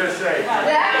 Yeah, I was gonna say.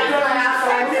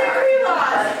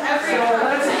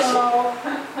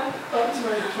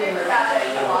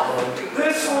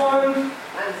 This one.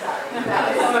 I'm sorry.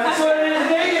 So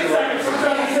they get seconds for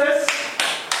this.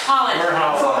 Holland.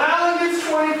 So Allen gets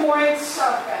 20 points,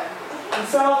 and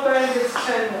South Bend gets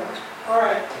 10 more. All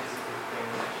right.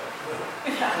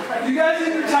 You guys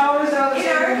get your towers out.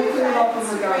 We'll clean it up when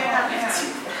we're done.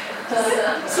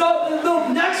 So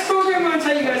the next program I'm going to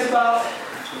tell you guys about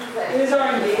is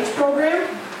our Engage program.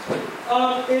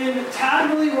 And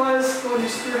Todd really was going to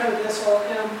spearhead this all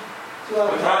him.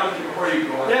 Before you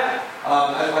go on, Yeah.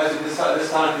 this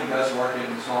time I think does work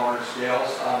in smaller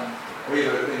scales. We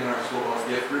have a thing in our school called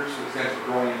gift groups, which stands for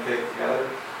Growing and Faith Together.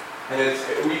 And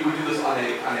we do this on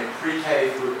a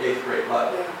pre-K through 8th grade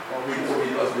level.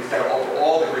 We start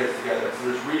all the grades together.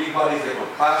 So there's reading buddies, they go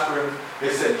to classrooms, they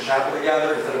sit in chapel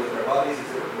together instead of with their buddies, they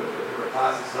sit with their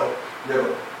classes. So you have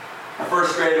a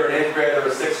first grader, an 8th grader, a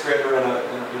 6th grader,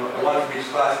 and one from each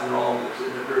class, and they're all in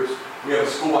their groups. We have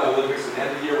a school-wide Olympics at the end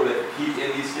of the year where they compete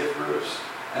in these gift groups.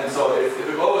 And so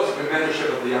the goal is a mentorship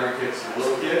of the younger kids to the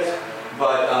little kids.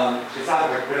 But it's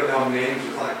not like we don't know names,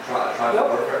 it's not like tribal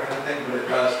warfare kind of thing,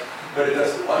 but it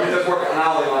does work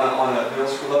not only on a middle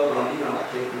school level, but even on a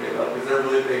K-8 level, because they're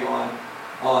really big on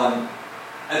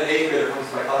an 8th grader comes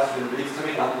to my class and reads to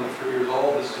me, I'm like 3 years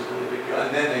old, this is a really big deal.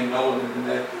 And then they know them, and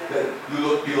that you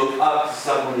look up to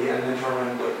somebody and then turn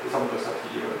around and someone looks up to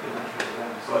you and then turn to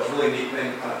them. So it's a really neat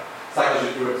thing, kind of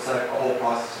psychology through it, it's like a whole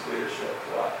process of leadership.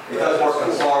 So it does work on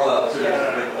a smaller level too.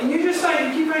 Yeah. And you keep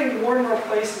finding more and more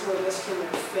places where this can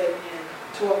fit in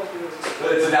to what we do as a school.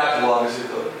 But it's adaptable, obviously,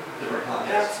 to different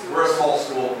contexts. Absolutely. We're a small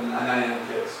school, and 99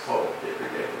 kids total, get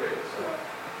grade.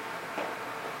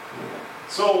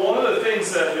 So one of the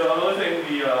things that another thing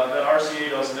that RCA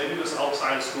does, and they do this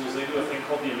outside of schools, they do a thing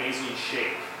called the Amazing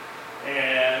Shake.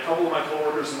 And a couple of my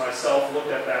coworkers and myself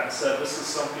looked at that and said, this is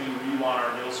something we want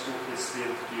our middle school kids to be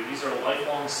able to do. These are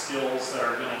lifelong skills that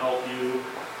are going to help you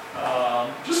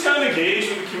just kind of engage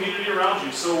with the community around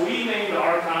you. So we named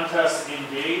our contest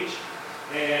Engage,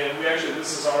 and we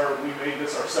made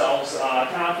this ourselves,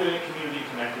 Confident Community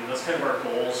Connecting. That's kind of our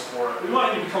goals for it. We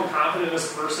want you to become confident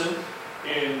as a person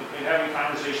in having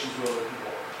conversations with other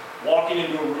people. Walking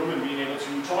into a room and being able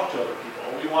to talk to other people.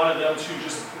 We wanted them to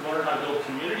just learn how to build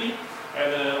community,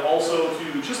 and then also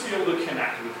to just be able to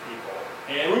connect with people.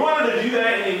 And we wanted to do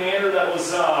that in a manner that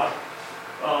was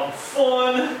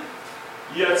fun,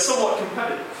 yet somewhat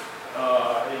competitive.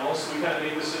 So we kind of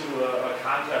made this into a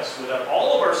contest that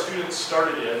all of our students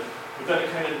started in, but then it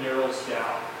kind of narrows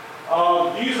down.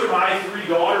 These are my 3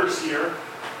 daughters here.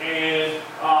 And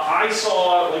I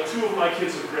saw, 2 of my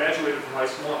kids have graduated from high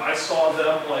school, and I saw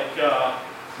them,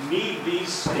 need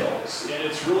these skills. And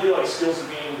it's really skills of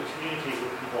being able to communicate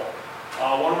with people.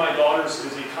 One of my daughters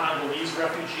is a Congolese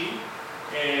refugee,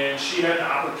 and she had an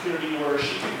opportunity where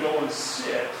she could go and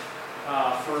sit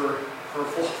for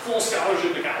full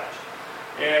scholarship to college.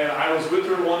 And I was with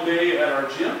her one day at our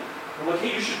gym. I'm like,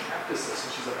 hey, you should practice this.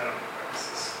 And she's like, I don't want to practice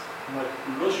this. I'm like,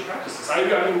 we really should practice this. I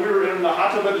mean, we were in the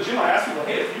hot tub at the gym. I asked people,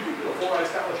 hey, if you could get a full-ride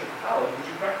scholarship to college, would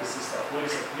you practice this stuff?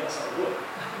 Lady's like, yes, I would.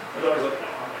 My daughter's like, no,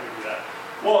 I'm not going to do that.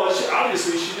 Well,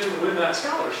 obviously, she didn't win that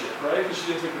scholarship, right? Because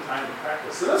she didn't take the time to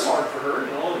practice. So that's hard for her,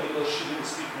 you know. In English, she didn't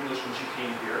speak English when she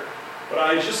came here. But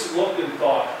I just looked and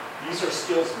thought, these are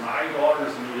skills my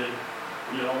daughters needed,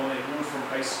 you know, when they moved from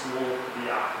high school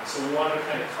beyond. So we wanted to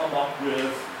kind of come up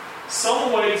with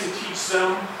some way to teach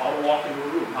them how to walk into a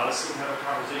room, how to sit and have a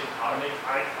conversation, how to make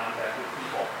eye contact with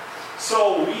people.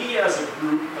 So we, as a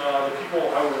group, the people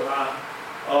I was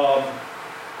on,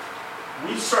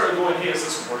 we started going, hey, is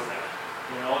this worth it?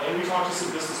 You know, and we talked to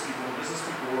some business people, and business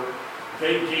people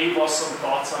they gave us some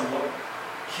thoughts on what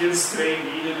kids today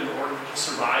needed in order to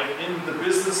survive in the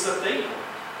business that they own.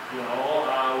 You know,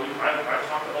 I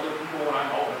talked to other people when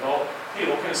I'm out about, hey,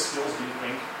 what kind of skills do you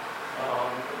think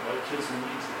what kids will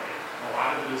need today? A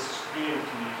lot of it is being able to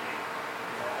communicate.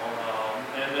 You know,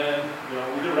 and then, you know,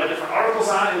 we read different articles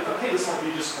on it, and we thought, hey, this might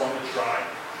be just fun to try.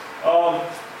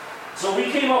 So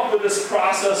we came up with this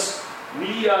process. We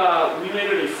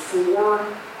made it a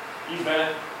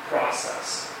 4-event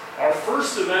process. Our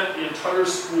first event, the entire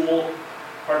school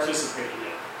participated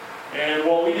in. And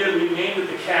what we did, we named it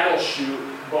the Cattle Shoot,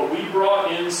 but we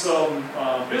brought in some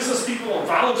business people and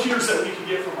volunteers that we could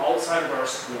get from outside of our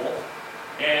school,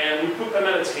 and we put them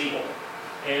at a table.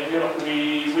 And you know,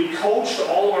 we coached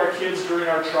all of our kids during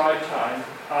our tribe time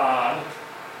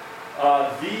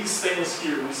on these things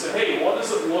here. We said, hey, what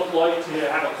does it look like to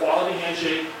have a quality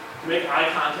handshake, to make eye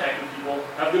contact with people,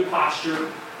 have good posture?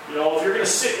 You know, if you're going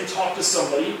to sit and talk to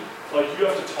somebody, like you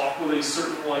have to talk with a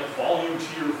certain like volume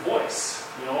to your voice.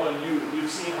 You know, and you've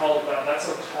seen how that's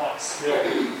a taught skill.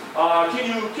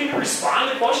 Can you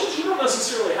respond to questions? You don't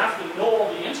necessarily have to know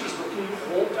all the answers, but can you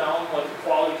hold down like a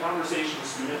quality conversation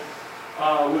student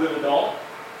with an adult?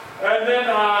 And then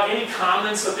any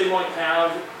comments that they might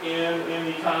have in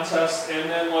the contest, and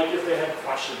then like if they had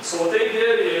questions. So what they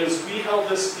did is we held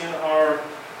this in our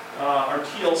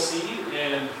TLC,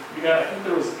 and we had, I think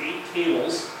there was 8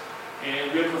 tables.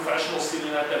 And we had professionals sitting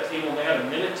at that table, and they had a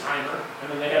minute timer,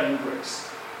 and then they had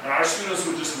rubrics. And our students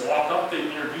would just walk up, they'd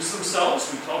introduce themselves,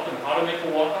 we taught them how to make a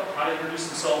walk-up, how to introduce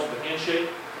themselves with a handshake,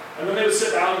 and then they would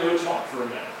sit down and they would talk for a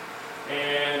minute,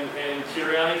 and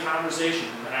carry on a conversation.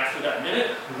 And after that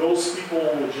minute, those people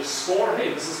would just score,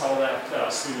 hey, this is how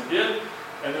that student did,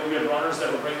 and then we had runners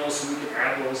that would bring those so we could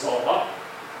add those all up.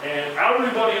 And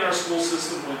everybody in our school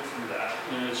system went through that,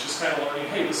 and it's just kind of learning,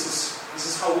 hey, this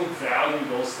is how we value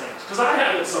those things. Because I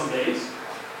have it some days.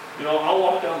 You know, I'll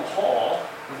walk down the hall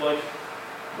and be like,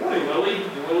 morning, Lily.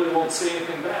 And Lily won't say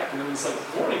anything back. And then it's like,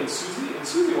 morning, Susie. And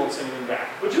Susie won't say anything back.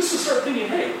 But just to start thinking,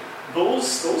 hey, those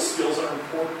skills are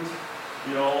important,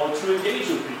 you know, to engage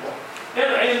with people.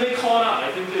 And they caught on.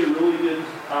 I think they really did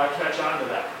catch on to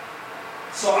that.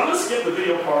 So I'm going to skip the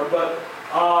video part, but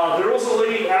there was a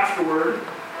lady afterward.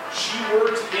 She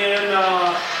worked in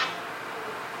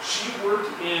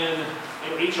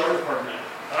an HR department.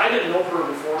 And I didn't know her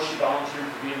before she volunteered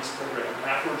to be in this program. And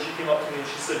afterwards she came up to me and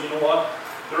she said, you know what?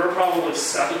 There are probably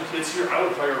 7 kids here. I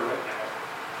would hire right now.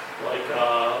 Like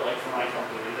for my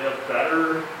company. They have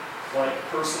better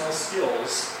personal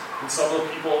skills than some of the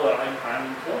people that I'm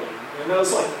employing. And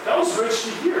that was rich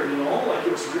to hear, you know,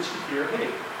 it was rich to hear,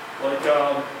 hey,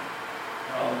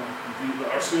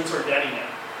 our students are getting it.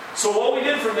 So what we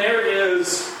did from there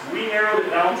is we narrowed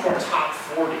it down to our top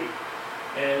 40.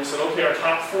 And we said, okay, our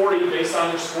top 40, based on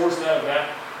their scores in that event,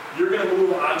 you're going to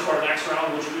move on to our next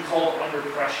round, which we call Under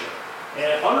Pressure.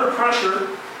 And Under Pressure,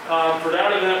 for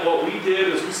that event, what we did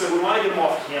is we said we want to get them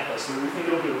off campus. And we think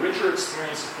it'll be a richer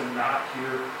experience if they're not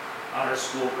here on our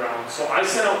school grounds. So I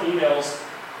sent out emails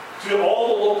to all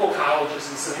the local colleges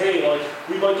and said, hey,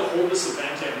 we'd like to hold this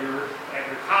event at your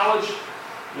college,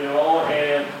 you know,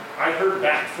 and I heard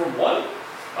back from one.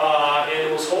 And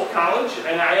it was Hope College,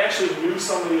 and I actually knew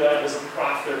somebody that was a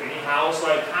prof there anyhow, so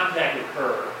I contacted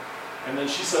her. And then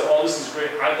she said, oh, this is great,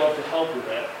 I'd love to help with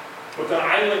it. But then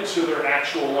I went to their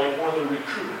actual, one of the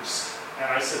recruiters, and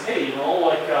I said, hey, you know,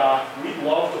 we'd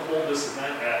love to hold this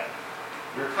event at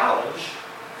your college,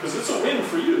 because it's a win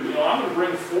for you. You know, I'm going to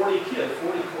bring 40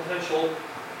 potential,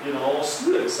 you know,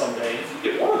 students someday. If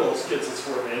you get one of those kids, it's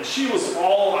worth it. And she was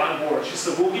all on board. She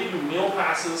said, we'll get you meal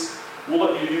passes. We'll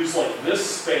let you use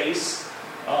this space,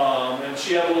 and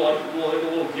she had a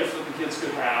little gift that the kids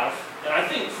could have. And I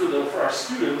think for our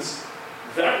students,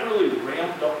 that really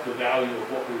ramped up the value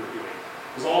of what we were doing.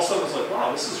 Because all of a sudden it's like,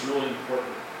 wow, this is really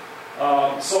important.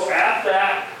 So at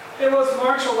that It was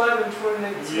March 11,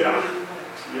 2019.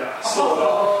 Yeah.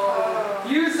 So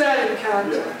Use that in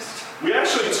context. we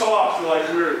actually talked, like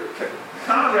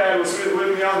Conrad was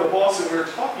with me on the bus and we were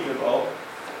talking about,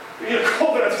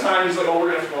 COVID at the time, he's like, oh,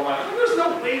 we're going to have to go online. I'm like, there's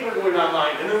no way we're going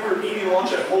online. And then we were eating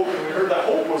lunch at Hope and we heard that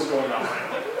Hope was going online.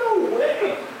 I'm like, no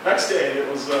way. Next day, it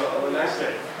was the next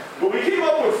day. But we came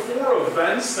up with 4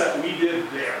 events that we did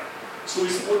there. So we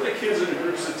split the kids into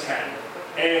groups of 10.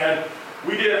 And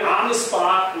we did on the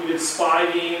spot, we did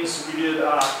spy games, we did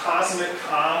cosmic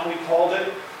comm, we called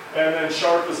it, and then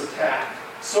sharp as attack.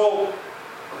 So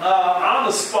on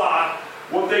the spot,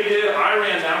 what they did, I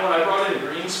ran that one, I brought in a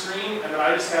green screen, and then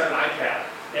I just had an iPad.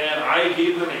 And I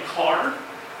gave them a card,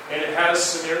 and it had a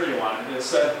scenario on it. And it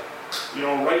said,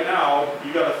 right now,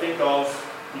 you got to think of,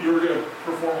 you're going to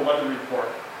perform a weather report.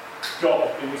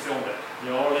 Go, and we filmed it.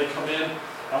 Or they come in,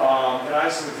 and I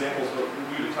have some examples, but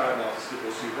we would time now to skip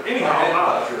those too. But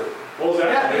anyhow, what was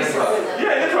that?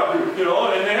 Yeah, improv group,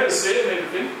 and they had to sit and they had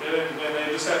to think, and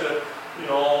they just had to,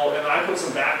 and I put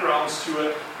some backgrounds to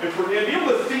it. And be able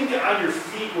to think on your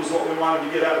feet was what we wanted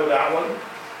to get at with that one.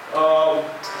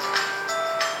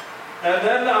 And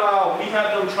then we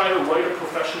had them try to write a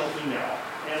professional email.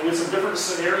 And with some different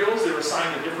scenarios, they were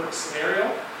assigned a different scenario.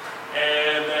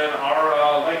 And then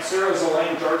like Sarah's a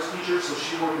language arts teacher, so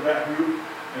she worked with that group.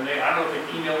 And I don't know if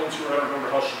they emailed them to her, I don't remember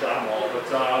how she got them all. But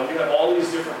we had all these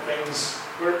different things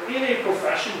where in a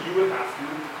profession you would have to,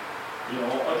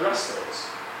 address those.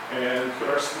 And could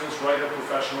our students write a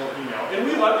professional email? And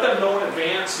we let them know in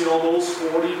advance, those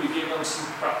 40, we gave them some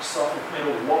prep stuff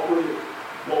and what would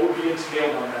be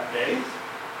entailed on that day.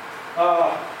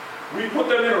 We put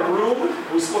them in a room,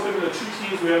 we split them into 2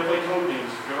 teams, we had to play code names.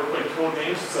 If you ever played code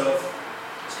names,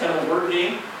 it's kind of a word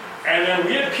game. And then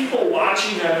we had people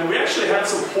watching them, and we actually had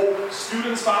some Hope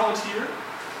students volunteer.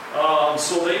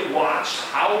 So they watched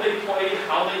how they played,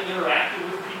 how they interacted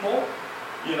with people.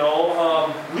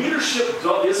 Leadership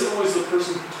isn't always the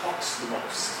person who talks the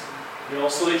most.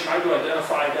 So they tried to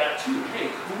identify that too. Hey,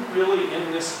 who really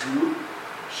in this group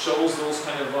shows those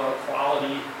kind of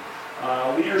quality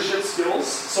leadership skills?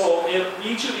 So in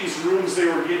each of these rooms, they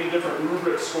were getting different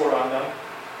rubrics scored on them.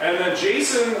 And then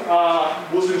Jason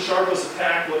was in sharpest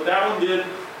attack. What that one did,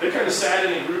 they kind of sat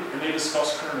in a group and they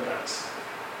discussed current events.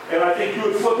 And I think you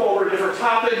would flip over a different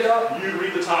topic, you'd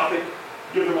read the topic,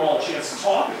 give them all a chance to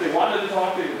talk. If they wanted to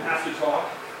talk, they didn't have to talk.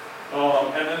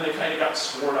 And then they kind of got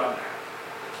scored on that.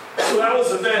 So that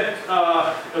was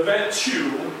event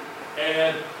 2.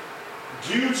 And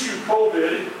due to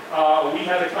COVID, we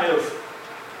had to kind of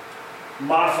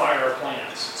modify our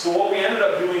plans. So what we ended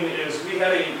up doing is we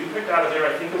picked out of there,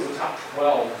 I think it was the top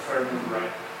 12, if I remember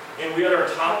right. And we had our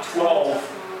top 12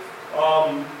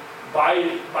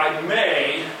 by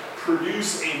May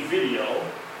produce a video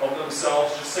of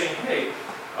themselves just saying, hey,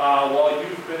 while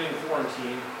you've been in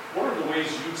quarantine, what are the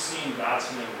ways you've seen God's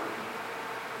hand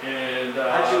working? And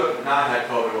had you not had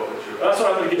COVID, what would you? That's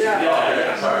what I'm going to get to.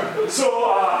 Yeah. Sorry.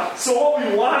 So what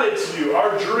we wanted to do,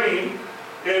 our dream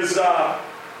is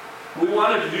we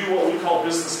wanted to do what we call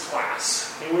business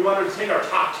class, and we wanted to take our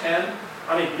top 10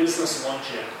 on a business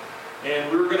luncheon.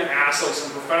 And we were going to ask like some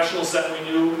professionals that we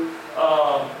knew.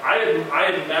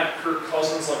 I had met Kirk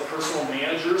Cousins, like personal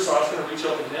manager, so I was going to reach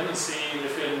out to him and see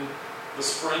if in the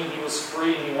spring he was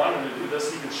free and he wanted to do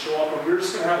this, he could show up, and we were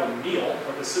just going to have a meal,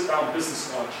 like a sit-down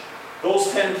business lunch. Those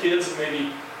 10 kids and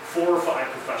maybe 4 or 5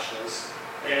 professionals.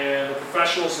 And the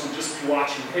professionals would just be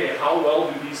watching, hey, how well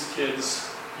do these kids,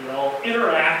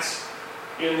 interact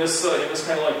in this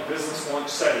kind of like business lunch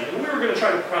setting. And we were going to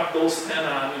try to prep those 10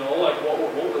 on, like what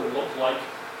would it look like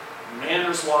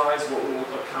manners-wise, what would it look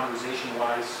like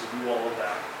conversation-wise to do all of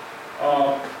that.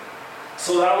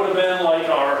 So that would have been like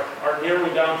our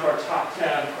narrowing down to our top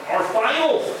 10. Our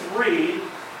final 3,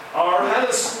 our head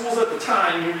of schools at the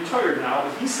time, he retired now,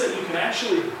 but he said you can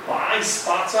actually buy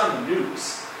spots on the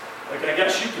news. Like I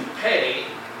guess you can pay,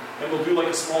 and we'll do like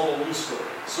a small little news story.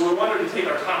 So we wanted to take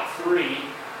our top 3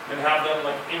 and have them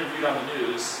like interviewed on the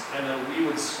news, and then we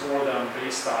would score them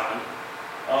based on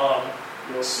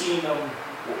seeing them,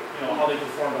 how they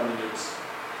performed on the news.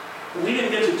 We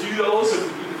didn't get to do those. If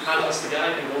we do the contest again,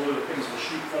 I think those are the things we'll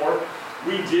shoot for.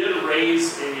 We did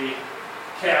raise a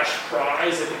cash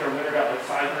prize. I think our winner got like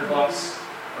 $500.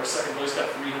 Our second place got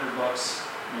 $300.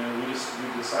 And we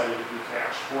decided to do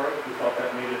cash for it. We thought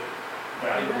that made it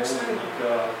valuable.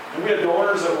 And we had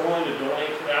donors that were willing to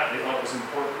donate to that. They thought it was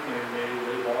important, and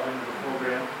they bought into the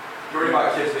program. You worry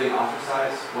about kids being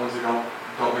ostracized, ones who don't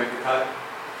make the cut?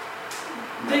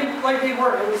 They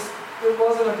were. It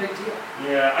wasn't a big deal.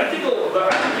 Yeah, I think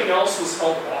everything else was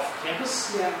held off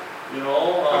campus. Yeah. You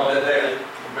know,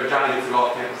 But Johnny gets to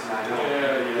go off campus and I know.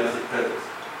 Yeah.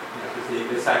 Because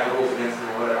they stack the rules against him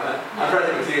or whatever. I'm trying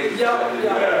to think of teenagers. Yeah.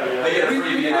 They get a We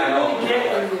freebie didn't and I know. really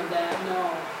get any of that, no.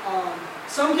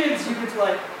 Some kids you could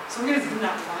some kids did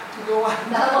not want to go on.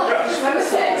 No, I was gonna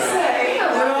say.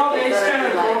 They just kind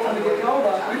of go from the get-go,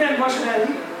 but we didn't much of that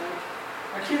either.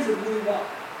 Like, our kids would leave up.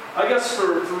 I guess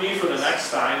for me, for the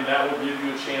next time, that will give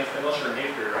you a chance, unless you're in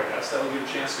 8th grade, I guess, that will give you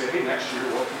a chance to say, hey, next year,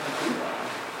 what can you improve on?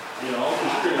 You know,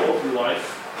 because you're going to go through life,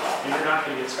 and you're not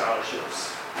going to get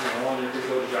scholarships. You know, and you're going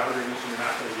to go to job interviews, and you're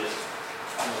not going to get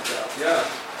a job. Yeah.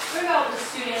 What about the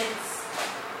students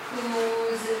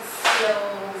whose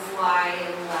skills lie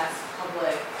in less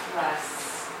public,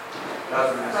 less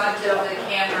front of the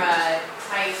camera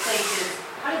type places?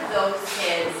 How do those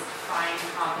kids find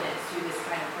confidence through this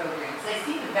kind of program? Because I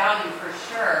see the value for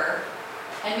sure,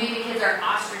 and maybe kids aren't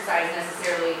ostracized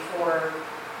necessarily for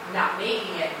not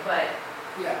making it, but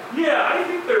Yeah, I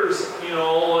think there's, you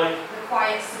know, like, the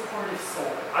quiet, supportive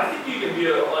soul. I think you can be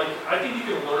I think you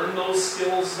can learn those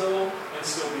skills though, and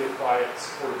still be a quiet,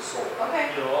 supportive soul.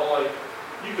 Okay. You know, like,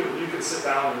 you can sit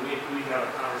down and we can have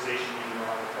a conversation, you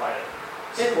know, on a quiet,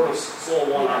 supportive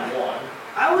soul one-on-one.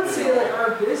 I would say like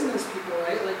our business people,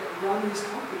 right, like run these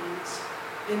companies,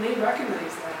 and they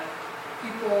recognize that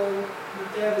people that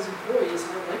they have as employees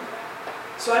are like that.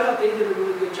 So I thought they did a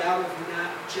really good job of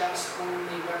not just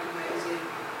only recognizing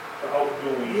The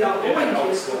outgoing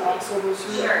kids, but also those who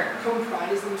Sure.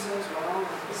 comprise themselves well.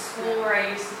 The school where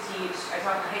I used to teach, I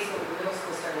taught in high school, the middle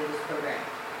school started this program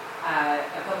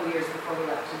a couple years before we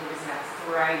left, and it is now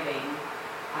thriving.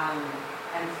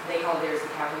 And they call theirs the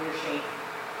Cavalier Shake,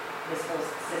 this whole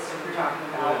system we're talking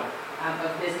about, of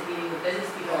meeting with business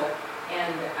people.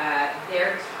 And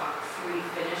their top 3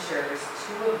 finishers,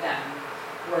 2 of them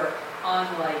were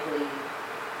unlikely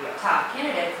top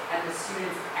candidates, and the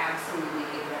students absolutely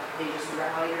ate them. They just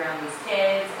rallied around these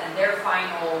kids, and their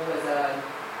final was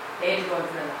they had to go in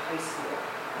front of the high school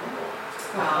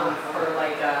for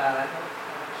like a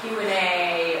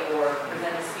Q&A or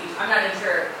present a speech. I'm not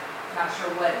sure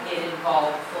what it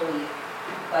involved fully,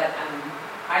 but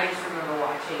I just remember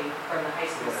watching from the high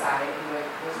school side and going,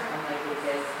 those are unlikely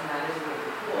kids, and that is really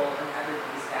cool, and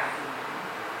everybody's backing them.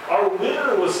 Our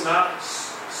winner was not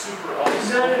super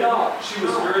outspoken. Not at all. She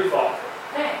was very thoughtful.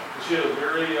 Okay. She had a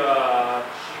very,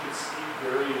 she could speak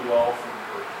very well from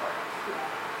her heart.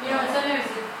 You know, and sometimes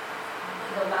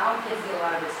the loud kids get a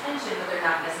lot of attention, but they're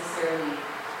not necessarily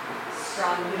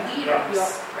strong leaders,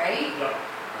 right? Yeah.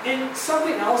 And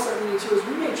something else that we did too is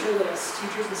we made sure that as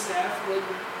teachers and staff, like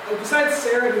besides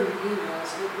Sarah doing the emails,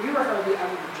 we were hardly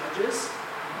ever the judges.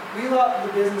 We let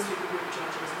the business people be the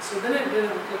judges, and so then it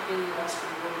didn't look like any of us could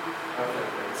really be the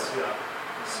grades. Yeah.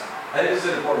 I think this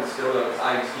is an important skill though, because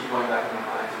I just keep going back in my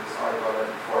mind to this article I read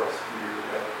before us a few years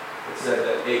ago. It said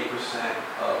that 8%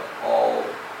 of all,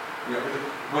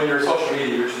 when you're social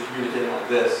media, you're usually communicating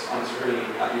like this on screen.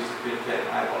 You're not used to communicating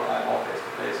eyeball to eyeball, face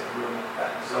to face in a room like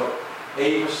that. And so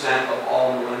 8% of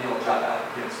all millennial job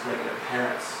applicants bring their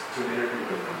parents to an interview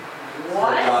with them.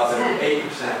 What? 8%.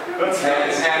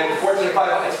 And Fortune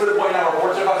 500, it's to the point now where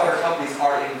Fortune 500 companies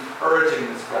are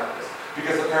encouraging this practice.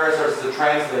 Because the parents are the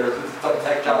translators, it's some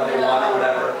tech job they want or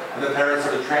whatever, and the parents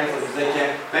are the translators. They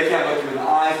can't look them in the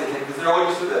eyes, because they're all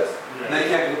used to this. And they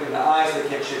can't look in the eyes, they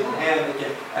can't shake the hand,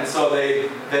 and so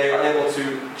they are able to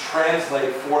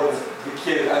translate for the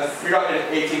kid. You're not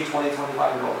an 18, 20,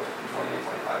 25-year-old, 28,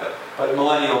 25, but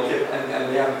millennial kid, and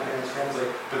they have the parents translate.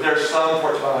 But there are some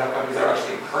Fortune 500 companies that are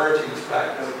actually encouraging this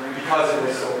practice because it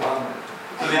is so common.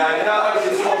 So the idea,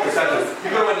 it's a whole percentage.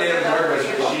 You go to a Native American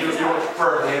restaurant, you don't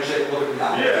prefer a handshake, look at the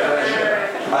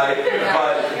eye, right?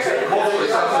 But culturally,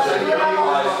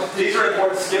 these are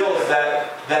important skills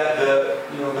that the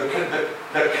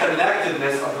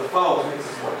connectedness of the phone makes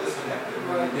us more disconnected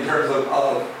in terms of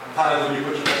times when you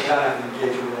put your phone down and have to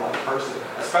engage with a live person,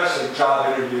 especially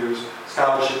job interviews,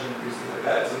 scholarship interviews, things like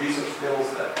that. So these are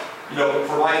skills that,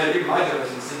 for my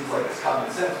generation, seems like it's common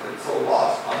sense, but it's so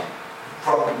lost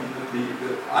from the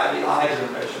I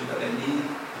generation that they need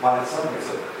to find some way.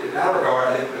 So in that regard,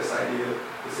 I think this idea,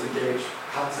 this engaged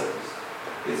concept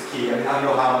is key. I mean, I don't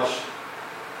know how much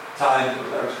time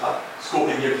school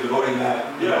can give to devoting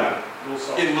that,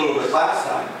 in lieu of the class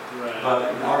time. Right.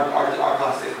 But our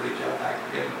class stays pretty jam-packed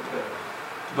to begin with.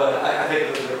 But I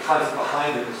think the concept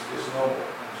behind it is noble.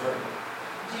 Certainly.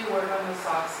 Do you work on the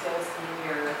soft skills in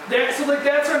your...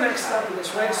 That's our next step in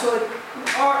this, right? So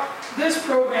this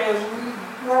program,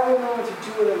 we don't really know what to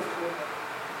do with it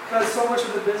because so much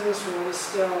of the business world is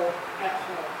still at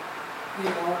home,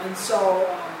 and so...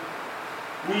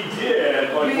 we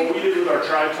did, what we did with our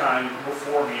tribe time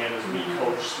beforehand is we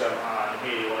coached them on,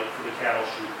 hey, like for the cattle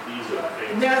chute, these are the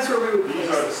And things. that's where we would These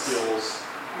place are the skills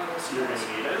you're going skills. to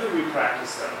need. And then we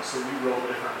practice them. So we wrote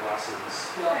different lessons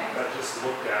Yeah. that just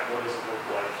looked at what does it look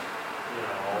like,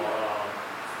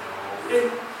 And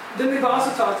then we've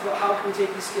also talked about how can we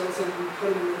take these skills and we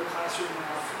put them into the classroom more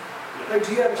often. Like,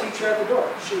 do you have a teacher at the door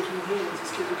shaking hands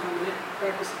as kids are coming in,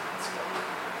 practicing that skill?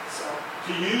 So,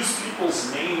 to use people's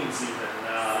names even,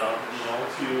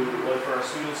 to, like for our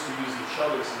students to use each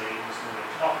other's names when they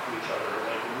talk to each other.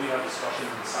 Like when we have discussions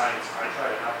in science, I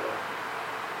try to have them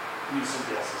use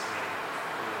somebody else's name,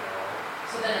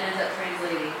 So then it ends up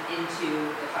translating into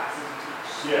the classes you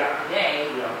teach Yeah. every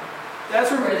day, Yeah. that's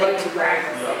where where we'd they like to can go.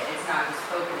 practice Yeah. it. It's not just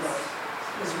focused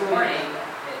this It's morning.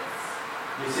 It's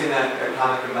You've seen that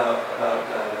comment about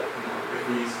if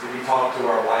we talk to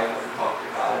our wife, or we talk to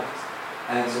God.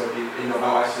 And so if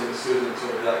my wife's name is Susan, so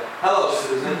we'll be like, hello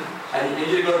Susan, and you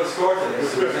need to go to the store today,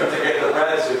 Susan, to get the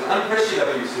bread, Susan. I'm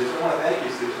appreciative of you, Susan. I want to thank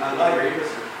you, Susan. I'm glad you're here,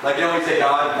 Susan. Like, we say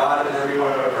God, and then we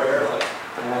want to prayer. Like,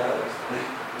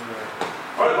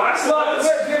 All right, last Well,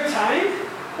 sentence. do you have time?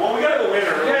 Well, we got to go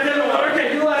winner. Yeah, then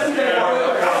okay, do last thing. Yeah.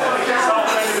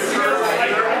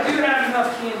 I do have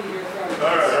enough candy here for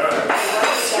All right.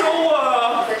 Let's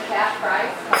go. The cash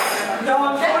prize? No,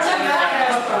 unfortunately, not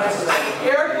half price.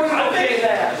 Eric wouldn't okay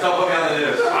that. just don't put me on the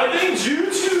news. I think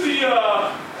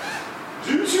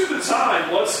due to the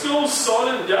time, let's go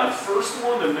sudden death. First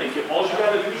one to make it. All you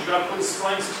got to do is you got to put the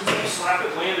spines, slap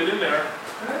it, land it in there.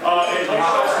 And you guys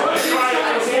can try it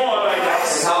with one, I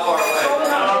guess. How far away?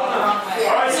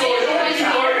 All right, so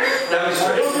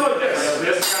Demonstrate. we'll do like this.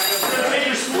 You're gonna take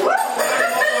your spoon, like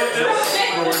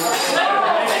this.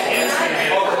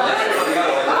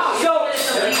 So,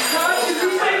 Todd, did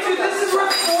you say to this is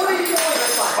worth 40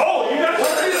 points? Oh, you got to do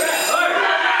that. All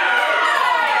right.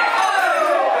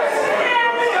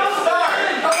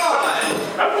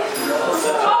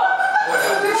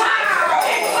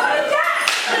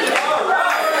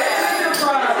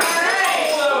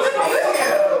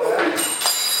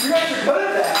 You guys are good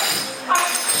at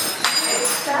that.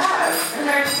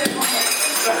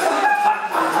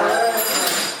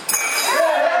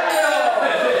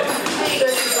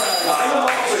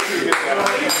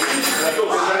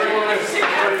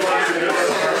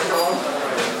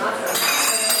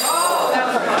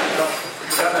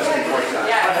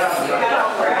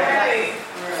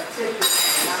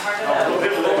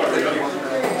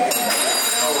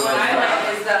 What I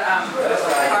like is the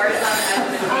cards on the end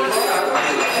of the table.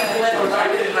 Flip them up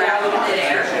and grab them in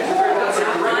midair. Go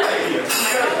down one. You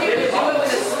can do it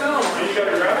with a spoon. You got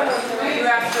to grab it? You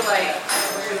have to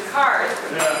with cards.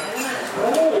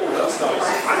 Oh, that's nice.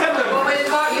 I had them. Well, with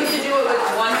card, you can do it with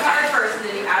one card first, and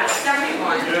then you add a second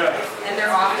one. Yeah. And they're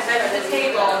opposite of the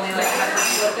table, and they have to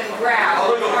flip and grab.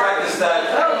 I'll go practice that.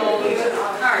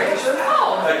 Cards.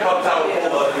 Oh. That cup out,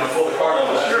 pull the card.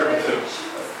 Oh, sure.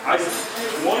 I